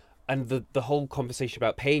girls. And the whole conversation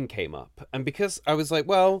about paying came up. And because I was like,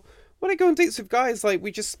 well, when I go on dates with guys, like,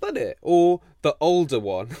 we just split it. Or the older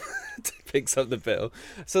one picks up the bill.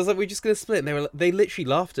 So I was like, we're just going to split. And they literally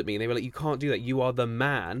laughed at me. And they were like, you can't do that. You are the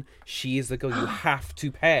man. She is the girl. You have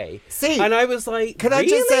to pay. See, and I was like, can really? I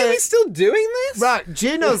just say, are we still doing this? Right,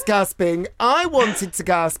 Juno's gasping. I wanted to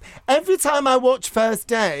gasp. Every time I watch First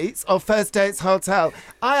Dates or First Dates Hotel,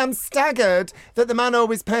 I am staggered that the man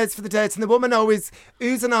always pays for the date and the woman always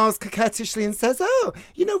oohs and ahs coquettishly and says, oh,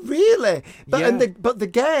 you know, really? But, Yeah. but the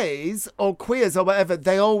gays or queers or whatever,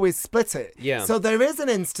 they always split it. Yeah. So there is an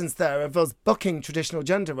instance there of us bucking traditional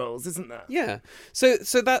gender roles, isn't there? Yeah. So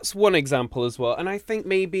that's one example as well. And I think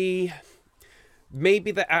maybe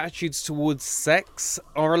the attitudes towards sex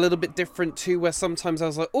are a little bit different too, where sometimes I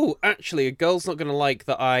was like, oh, actually, a girl's not going to like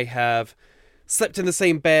that I have slept in the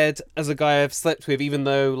same bed as a guy I've slept with, even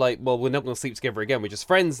though, like, well, we're not going to sleep together again. We're just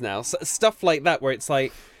friends now. So, stuff like that, where it's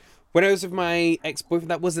like, when I was with my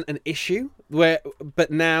ex-boyfriend, that wasn't an issue. But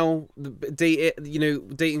now,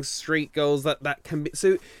 dating straight girls, that can be.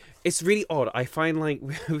 So it's really odd. I find, like,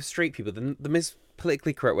 with straight people, the most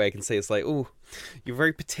politically correct way I can say is like, oh, you're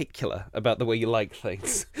very particular about the way you like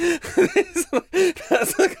things.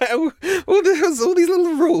 That's like, there's all these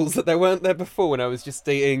little rules that there weren't there before when I was just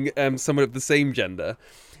dating someone of the same gender.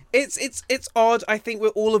 It's odd. I think we're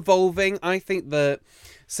all evolving. I think that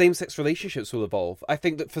same-sex relationships will evolve. I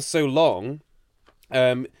think that for so long,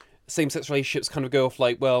 same-sex relationships kind of go off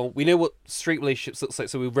like, well, we know what straight relationships looks like,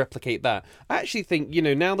 so we replicate that. I actually think,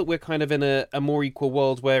 now that we're kind of in a more equal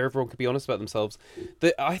world where everyone can be honest about themselves,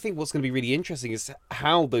 that I think what's going to be really interesting is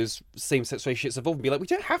how those same-sex relationships evolve and be like, we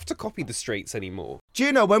don't have to copy the straights anymore.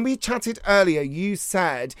 Juno, when we chatted earlier, you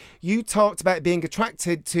said you talked about being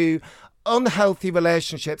attracted to unhealthy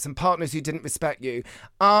relationships and partners who didn't respect you.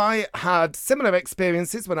 I had similar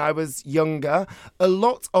experiences when I was younger. A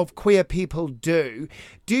lot of queer people do.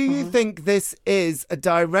 Do you think this is a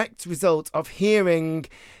direct result of hearing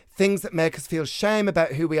things that make us feel shame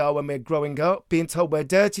about who we are when we're growing up, being told we're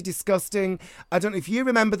dirty, disgusting? I don't know if you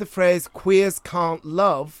remember the phrase, queers can't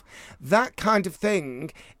love. That kind of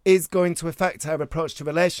thing is going to affect our approach to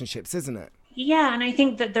relationships, isn't it? Yeah, and I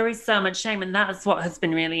think that there is so much shame, and that's what has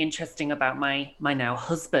been really interesting about my now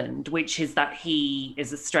husband, which is that he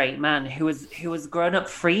is a straight man who has grown up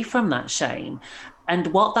free from that shame. And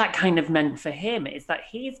what that kind of meant for him is that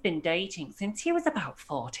he's been dating since he was about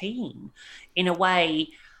 14 in a way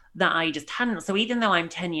that I just hadn't. So even though I'm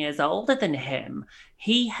 10 years older than him,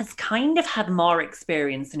 he has kind of had more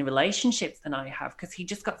experience in relationships than I have because he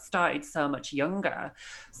just got started so much younger.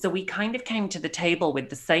 So we kind of came to the table with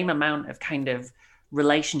the same amount of kind of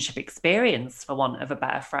relationship experience, for want of a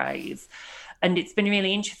better phrase. And it's been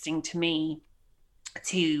really interesting to me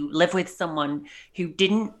to live with someone who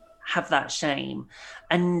didn't have that shame.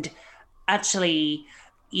 And actually,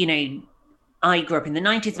 you know, I grew up in the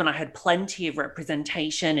 90s when I had plenty of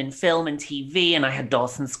representation in film and TV, and I had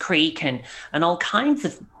Dawson's Creek and all kinds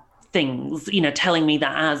of things, you know, telling me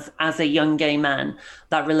that as a young gay man,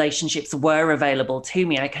 that relationships were available to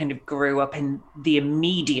me. I kind of grew up in the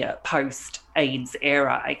immediate post-AIDS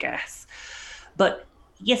era, I guess. But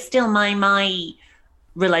yes, still my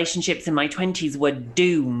relationships in my 20s were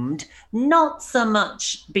doomed, not so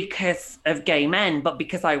much because of gay men, but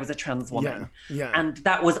because I was a trans woman. Yeah. And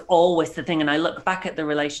that was always the thing. And I look back at the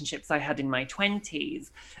relationships I had in my 20s,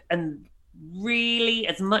 and really,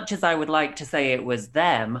 as much as I would like to say it was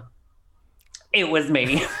them, it was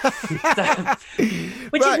me.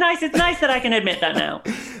 Which is nice. It's nice that I can admit that now.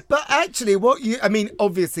 But actually,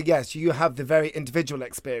 obviously, yes, you have the very individual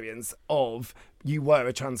experience of you were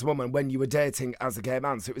a trans woman when you were dating as a gay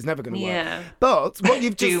man, so it was never going to work. But what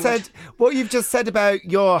you've just said about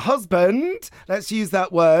your husband, let's use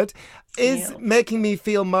that word, is making me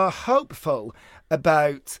feel more hopeful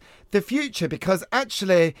about the future, because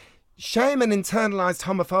actually shame and internalized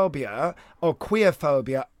homophobia or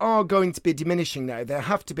queerphobia are going to be diminishing now. They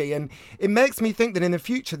have to be. And it makes me think that in the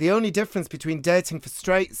future, the only difference between dating for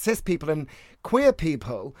straight cis people and queer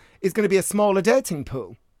people is going to be a smaller dating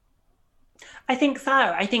pool. I think so.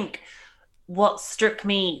 I think what struck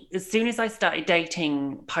me as soon as I started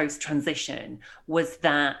dating post-transition was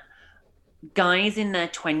that guys in their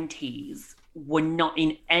 20s were not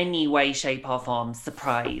in any way, shape or form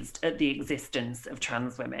surprised at the existence of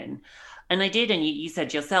trans women. And I did, and you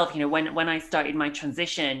said yourself, you know, when I started my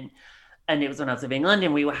transition, and it was when I was living in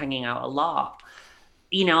London, we were hanging out a lot,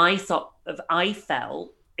 you know, I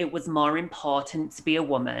felt it was more important to be a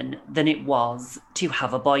woman than it was to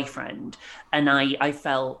have a boyfriend. And I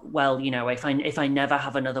felt, well, you know, if I never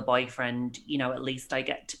have another boyfriend, you know, at least I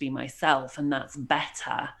get to be myself, and that's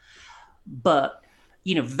better. But,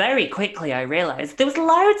 you know, very quickly I realized there was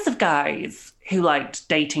loads of guys who liked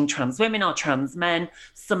dating trans women or trans men.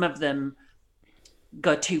 Some of them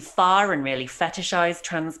go too far and really fetishize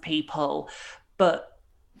trans people. But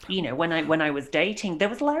you know, when I was dating, there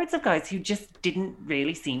was loads of guys who just didn't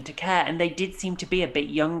really seem to care. And they did seem to be a bit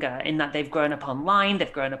younger in that they've grown up online,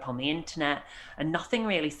 they've grown up on the internet, and nothing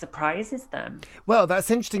really surprises them. Well, that's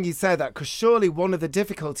interesting you say that, because surely one of the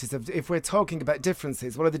difficulties of, if we're talking about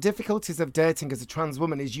differences, one of the difficulties of dating as a trans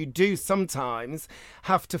woman is you do sometimes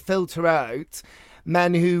have to filter out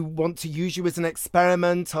men who want to use you as an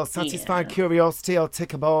experiment or satisfy curiosity or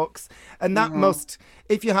tick a box. And that must,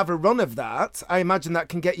 if you have a run of that, I imagine that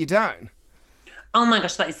can get you down. Oh my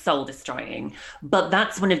gosh, that is soul destroying. But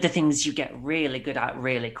that's one of the things you get really good at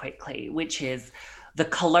really quickly, which is the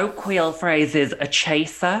colloquial phrase is a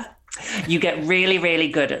chaser. You get really, really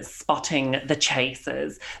good at spotting the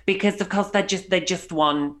chasers because, of course,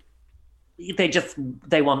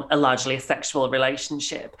 they want a largely sexual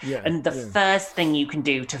relationship. And the first thing you can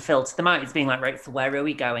do to filter them out is being like, right, so where are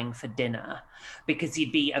we going for dinner? Because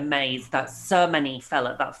you'd be amazed that so many fell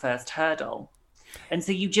at that first hurdle. And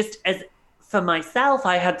so you just, as for myself,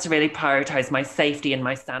 I had to really prioritize my safety and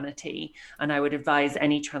my sanity. And I would advise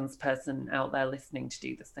any trans person out there listening to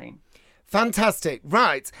do the same. Fantastic.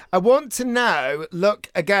 Right. I want to now look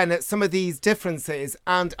again at some of these differences,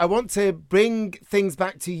 and I want to bring things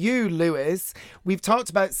back to you, Lewis. We've talked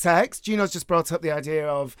about sex. Gino's just brought up the idea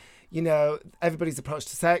of, you know, everybody's approach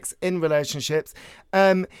to sex in relationships.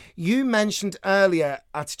 You mentioned earlier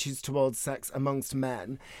attitudes towards sex amongst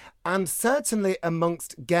men, and certainly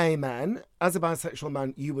amongst gay men. As a bisexual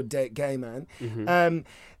man, you would date gay men.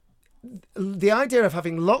 the idea of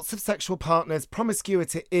having lots of sexual partners,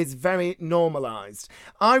 promiscuity, is very normalised.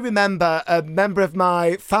 I remember a member of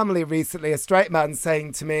my family recently, a straight man,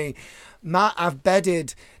 saying to me, Matt, I've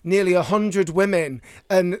bedded nearly 100 women,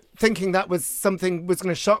 and thinking that was something was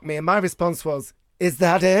going to shock me. And my response was, is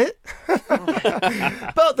that it?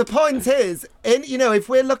 But the point is, if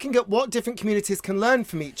we're looking at what different communities can learn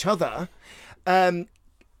from each other,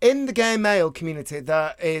 in the gay male community,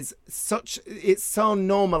 it's so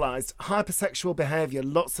normalised, hypersexual behaviour,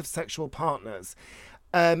 lots of sexual partners.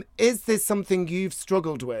 Is this something you've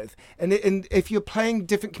struggled with? And if you're playing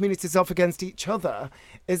different communities off against each other,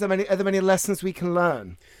 are there any lessons we can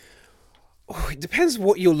learn? Oh, it depends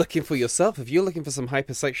what you're looking for yourself. If you're looking for some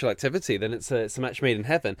hypersexual activity, then it's a match made in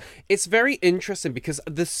heaven. It's very interesting because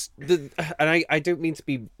I don't mean to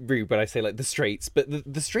be rude when I say like the straights, but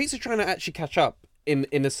the straights are trying to actually catch up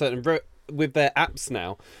in a certain with their apps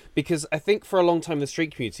now, because I think for a long time in the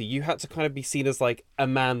straight community you had to kind of be seen as like a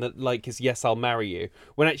man that like is yes, I'll marry you,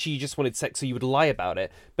 when actually you just wanted sex, so you would lie about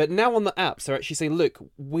it. But now on the apps they're actually saying, look,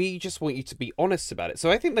 we just want you to be honest about it.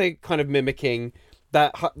 So I think they're kind of mimicking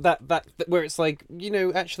that where it's like,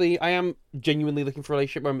 actually I am genuinely looking for a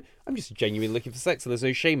relationship, where I'm just genuinely looking for sex, and there's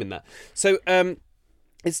no shame in that. So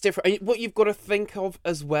it's different. And what you've got to think of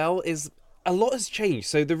as well is a lot has changed.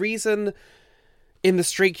 So the reason in the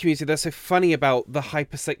straight community they're so funny about the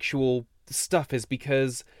hypersexual stuff is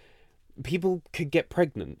because people could get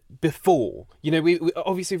pregnant before. We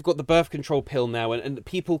obviously we've got the birth control pill now, and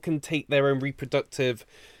people can take their own reproductive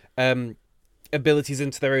abilities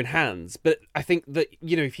into their own hands. But I think that,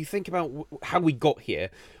 if you think about how we got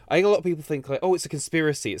here, I think a lot of people think like, oh, it's a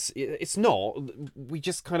conspiracy. It's not. We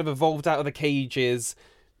just kind of evolved out of the cages.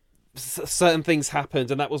 Certain things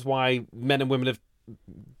happened, and that was why men and women have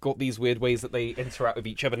got these weird ways that they interact with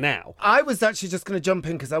each other now. I was actually just going to jump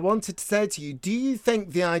in because I wanted to say to you, do you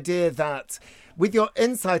think the idea that, with your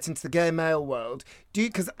insight into the gay male world,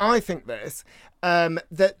 because I think this,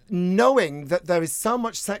 that knowing that there is so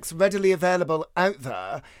much sex readily available out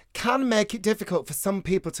there can make it difficult for some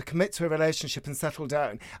people to commit to a relationship and settle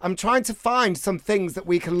down? I'm trying to find some things that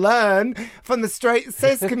we can learn from the straight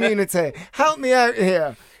cis community. Help me out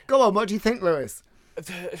here. Go on, what do you think, Lewis?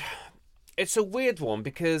 It's a weird one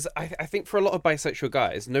because I think for a lot of bisexual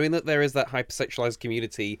guys, knowing that there is that hypersexualized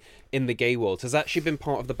community in the gay world has actually been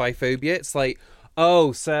part of the biphobia. It's like,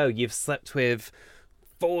 oh, so you've slept with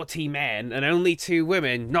 40 men and only 2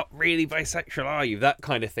 women, not really bisexual, are you? That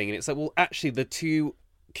kind of thing. And it's like, well, actually, the two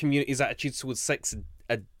communities' attitudes towards sex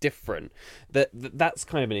are different. That's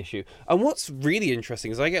kind of an issue. And what's really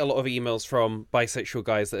interesting is I get a lot of emails from bisexual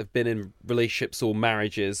guys that have been in relationships or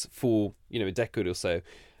marriages for, a decade or so.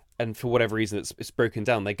 And for whatever reason, it's broken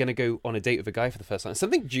down. They're going to go on a date with a guy for the first time.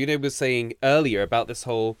 Something Juno was saying earlier about this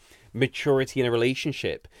whole maturity in a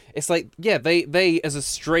relationship. It's like, yeah, they as a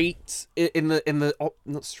straight in the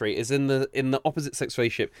opposite sex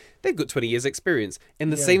relationship, they've got 20 years experience.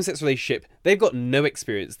 In the same sex relationship, they've got no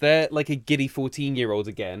experience. They're like a giddy 14-year-old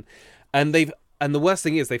again, and the worst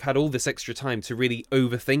thing is they've had all this extra time to really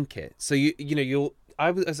overthink it. So I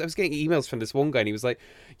was getting emails from this one guy, and he was like,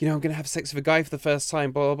 I'm going to have sex with a guy for the first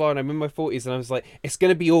time, blah, blah, blah, and I'm in my 40s, and I was like, it's going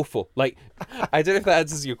to be awful. Like, I don't know if that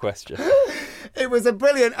answers your question. It was a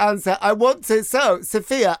brilliant answer. So,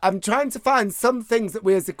 Sophia, I'm trying to find some things that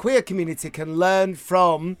we as a queer community can learn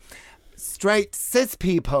from straight cis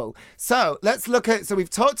people. So, let's look at, we've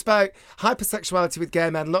talked about hypersexuality with gay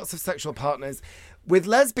men, lots of sexual partners. With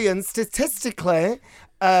lesbians, statistically,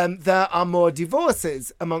 there are more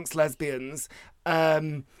divorces amongst lesbians.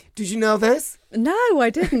 Did you know this? No, I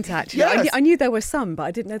didn't actually. Yes. I knew there were some, but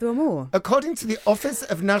I didn't know there were more. According to the Office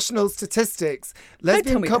of National Statistics,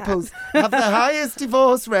 lesbian couples have the highest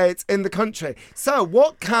divorce rates in the country. So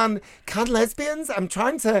what can lesbians? I'm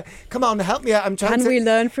trying to, come on, help me out. Can we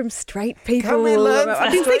learn from straight people? Can we learn from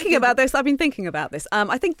I've been thinking about this.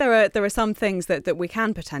 I think there are some things that we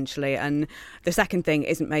can potentially, and the second thing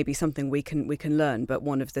isn't maybe something we can learn, but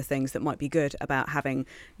one of the things that might be good about having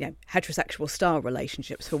heterosexual style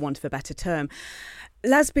relationships, for want of a better term.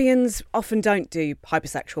 Lesbians often don't do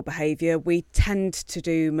hypersexual behaviour. We tend to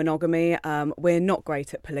do monogamy. We're not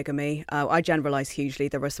great at polygamy. I generalise hugely.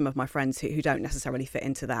 There are some of my friends who don't necessarily fit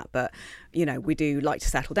into that, but, we do like to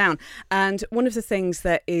settle down. And one of the things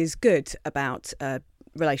that is good about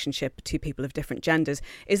relationship, two people of different genders,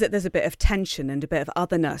 is that there's a bit of tension and a bit of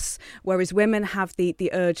otherness, whereas women have the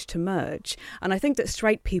urge to merge. And I think that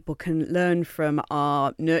straight people can learn from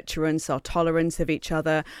our nurturance, our tolerance of each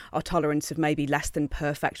other, our tolerance of maybe less than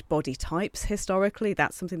perfect body types historically.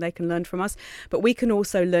 That's something they can learn from us. But we can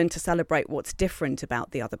also learn to celebrate what's different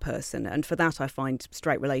about the other person. And for that, I find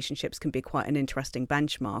straight relationships can be quite an interesting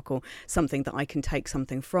benchmark, or something that I can take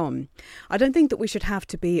something from. I don't think that we should have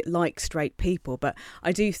to be like straight people, but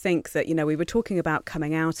I do think that, we were talking about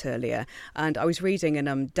coming out earlier, and I was reading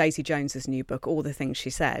in Daisy Jones's new book, All the Things She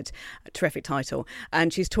Said, a terrific title,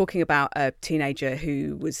 and she's talking about a teenager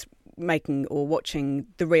who was making or watching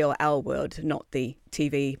the real L Word, not the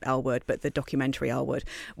TV L Word, but the documentary L Word,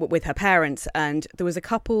 with her parents. And there was a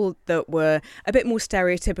couple that were a bit more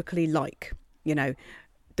stereotypically like,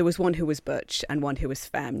 there was one who was butch and one who was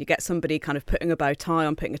femme. You get somebody kind of putting a bow tie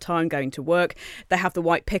on, putting a tie on, going to work. They have the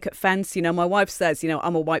white picket fence. My wife says,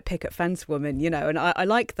 I'm a white picket fence woman, and I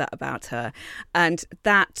like that about her. And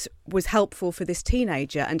that was helpful for this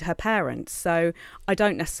teenager and her parents. So I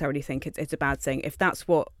don't necessarily think it's a bad thing. If that's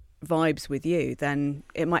what vibes with you, then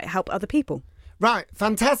it might help other people. Right,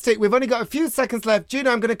 fantastic. We've only got a few seconds left. Juno,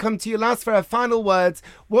 I'm going to come to you last for our final words.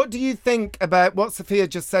 What do you think about what Sophia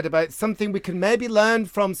just said about something we can maybe learn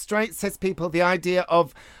from straight cis people, the idea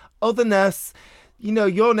of otherness?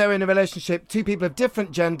 You're now in a relationship, two people of different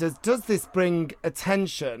genders. Does this bring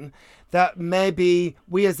attention that maybe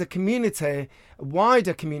we as a community, a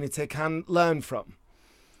wider community, can learn from?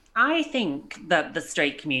 I think that the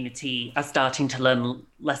straight community are starting to learn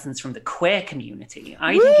lessons from the queer community.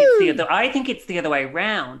 I think it's the other way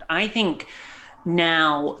around. I think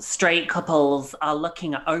now straight couples are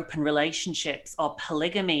looking at open relationships or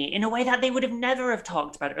polygamy in a way that they would have never have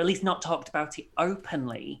talked about it, or at least not talked about it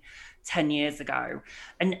openly 10 years ago.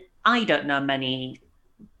 And I don't know many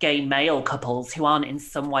gay male couples who aren't in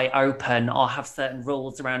some way open or have certain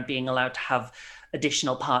rules around being allowed to have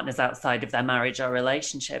additional partners outside of their marriage or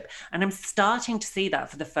relationship. And I'm starting to see that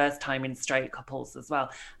for the first time in straight couples as well.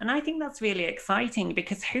 And I think that's really exciting,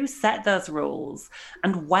 because who set those rules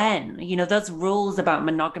and when? Those rules about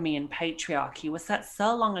monogamy and patriarchy were set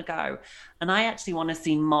so long ago. And I actually want to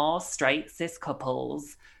see more straight cis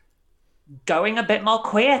couples going a bit more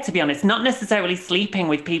queer, to be honest, not necessarily sleeping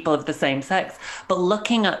with people of the same sex, but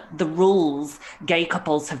looking at the rules gay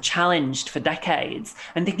couples have challenged for decades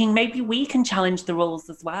and thinking maybe we can challenge the rules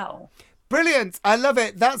as well. Brilliant. I love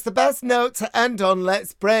it. That's the best note to end on.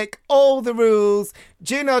 Let's break all the rules.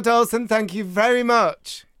 Juno Dawson, thank you very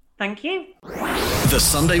much. Thank you. The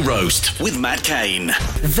Sunday Roast with Matt Cain.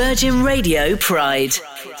 Virgin Radio Pride.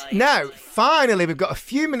 Now, finally, we've got a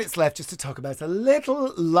few minutes left just to talk about a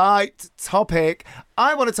little light topic.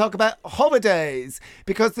 I want to talk about holidays,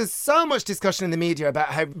 because there's so much discussion in the media about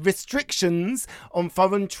how restrictions on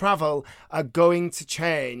foreign travel are going to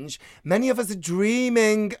change. Many of us are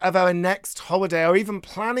dreaming of our next holiday or even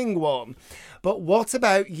planning one. But what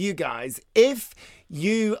about you guys? If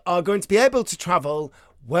you are going to be able to travel,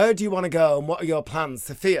 where do you want to go and what are your plans,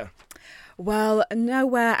 Sophia? Well,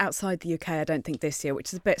 nowhere outside the UK, I don't think, this year,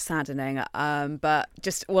 which is a bit saddening. But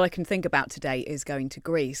just all I can think about today is going to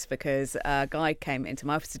Greece, because a guy came into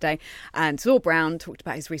my office today and saw Brown, talked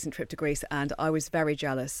about his recent trip to Greece, and I was very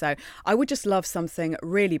jealous. So I would just love something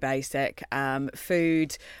really basic,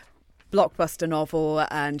 food, blockbuster novel,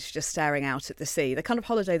 and just staring out at the sea. The kind of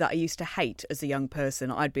holiday that I used to hate as a young person,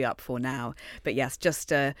 I'd be up for now. But yes,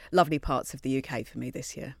 just lovely parts of the UK for me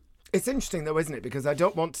this year. It's interesting though, isn't it? Because I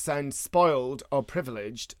don't want to sound spoiled or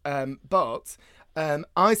privileged, but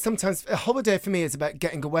I sometimes, a holiday for me is about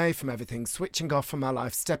getting away from everything, switching off from my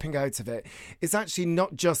life, stepping out of it. It's actually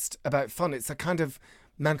not just about fun. It's a kind of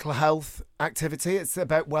mental health activity. It's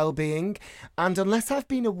about well-being. And unless I've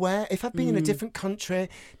been aware, if I've been in a different country,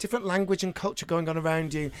 different language and culture going on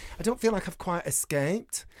around you, I don't feel like I've quite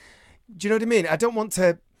escaped. Do you know what I mean? I don't want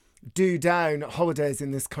to do down holidays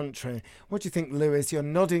in this country. What do you think, Lewis? You're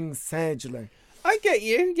nodding sagely. I get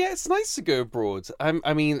you. Yeah, it's nice to go abroad.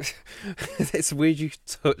 I mean, it's weird you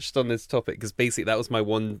touched on this topic, because basically that was my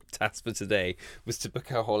one task for today, was to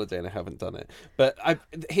book a holiday, and I haven't done it. But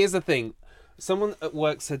here's the thing. Someone at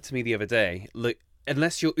work said to me the other day, look,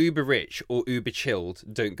 unless you're uber rich or uber chilled,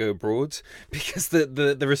 don't go abroad, because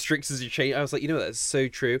the restrictions are changing. I was like, that's so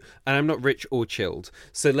true. And I'm not rich or chilled.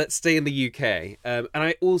 So let's stay in the UK. And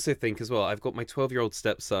I also think as well, I've got my 12-year-old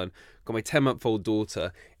stepson, got my 10-month-old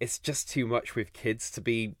daughter. It's just too much with kids to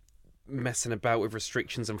be messing about with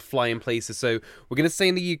restrictions and flying places. So we're going to stay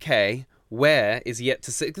in the UK. Where is yet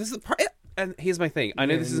to see. And here's my thing. I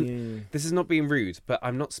know this is not being rude, but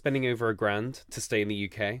I'm not spending over $1,000 to stay in the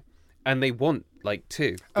UK. and they want like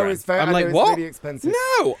 $2,000. Oh, it's very. I'm I know like, it's what? really expensive.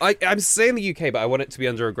 No, I'm staying in the UK, but I want it to be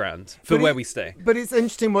under $1,000 for where we stay. But it's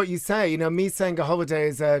interesting what you say. You know, me saying a holiday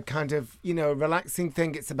is a kind of, you know, relaxing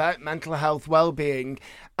thing. It's about mental health, well-being.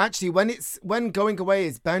 Actually, when going away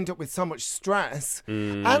is bound up with so much stress,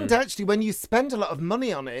 and actually when you spend a lot of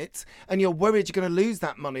money on it and you're worried you're going to lose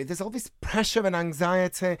that money, there's all this pressure and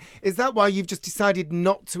anxiety. Is that why you've just decided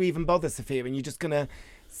not to even bother, Sophia, and you're just going to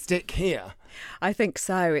stick here? I think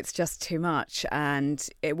so. It's just too much, and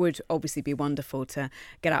it would obviously be wonderful to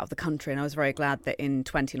get out of the country. And I was very glad that in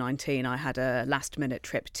 2019 I had a last-minute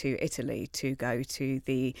trip to Italy to go to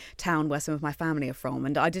the town where some of my family are from.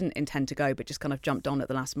 And I didn't intend to go, but just kind of jumped on at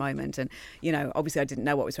the last moment. And, you know, obviously I didn't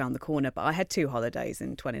know what was around the corner, but I had 2 holidays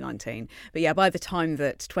in 2019. But yeah, by the time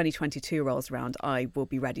that 2022 rolls around, I will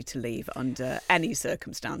be ready to leave under any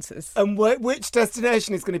circumstances. And which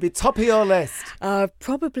destination is going to be top of your list?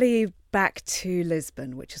 Probably back to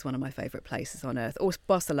Lisbon, which is one of my favourite places on earth, or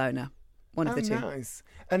Barcelona, one of the two. Nice.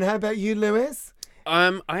 And how about you, Lewis?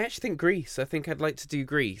 I actually think Greece. I think I'd like to do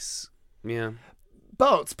Greece. Yeah.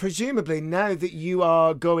 But presumably now that you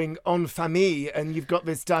are going en famille and you've got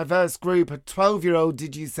this diverse group, a 12-year-old,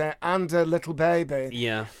 did you say, and a little baby.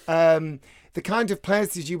 Yeah. The kind of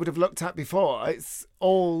places you would have looked at before, it's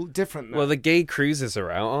all different now. Well, the gay cruises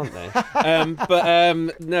are out, aren't they?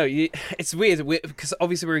 No, it's weird because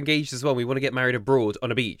obviously we're engaged as well. We want to get married abroad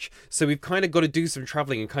on a beach. So we've kind of got to do some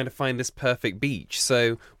travelling and kind of find this perfect beach.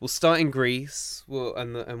 So we'll start in Greece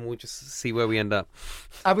and we'll just see where we end up.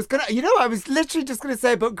 I was literally just going to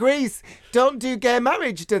say, but Greece don't do gay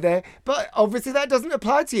marriage, do they? But obviously that doesn't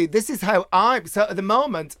apply to you. This is how so at the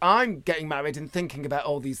moment, I'm getting married and thinking about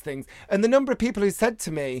all these things. And the number of people who said to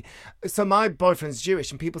me, so my boyfriend's Jewish,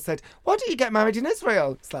 and people said, why don't you get married in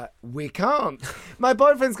Israel? It's like, we can't. My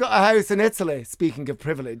boyfriend's got a house in Italy, speaking of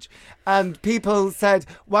privilege, and people said,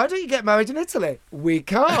 why don't you get married in Italy? We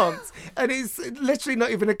can't. And it's literally not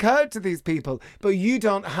even occurred to these people. But you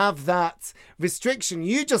don't have that restriction.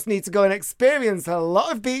 You just need to go and experience a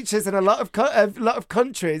lot of beaches and a lot of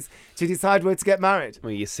countries to decide where to get married.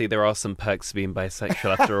 Well, you see, there are some perks to being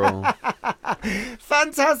bisexual after all.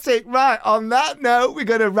 Fantastic. Right, on that note, we're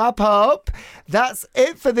going to wrap up. That's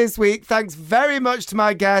it for this week. Thanks very much to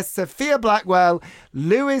my guests, Sophia Blackwell,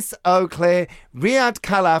 Lewis Oakley, Riyadh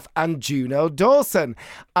Khalaf and Juno Dawson.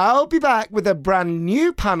 I'll be back with a brand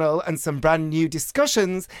new panel and some brand new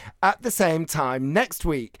discussions at the same time next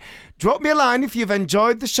week. Drop me a line if you've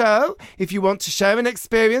enjoyed the show, if you want to share an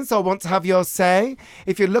experience or want to have your say.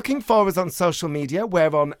 If you're looking for us on social media,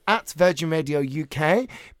 we're on @Virgin Radio UK.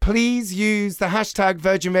 Please use the hashtag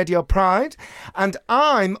Virgin Radio Pride. And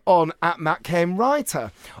I'm on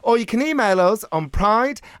 @MattCaneWriter. Or you can email us on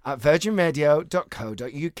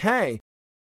pride@virginradio.co.uk.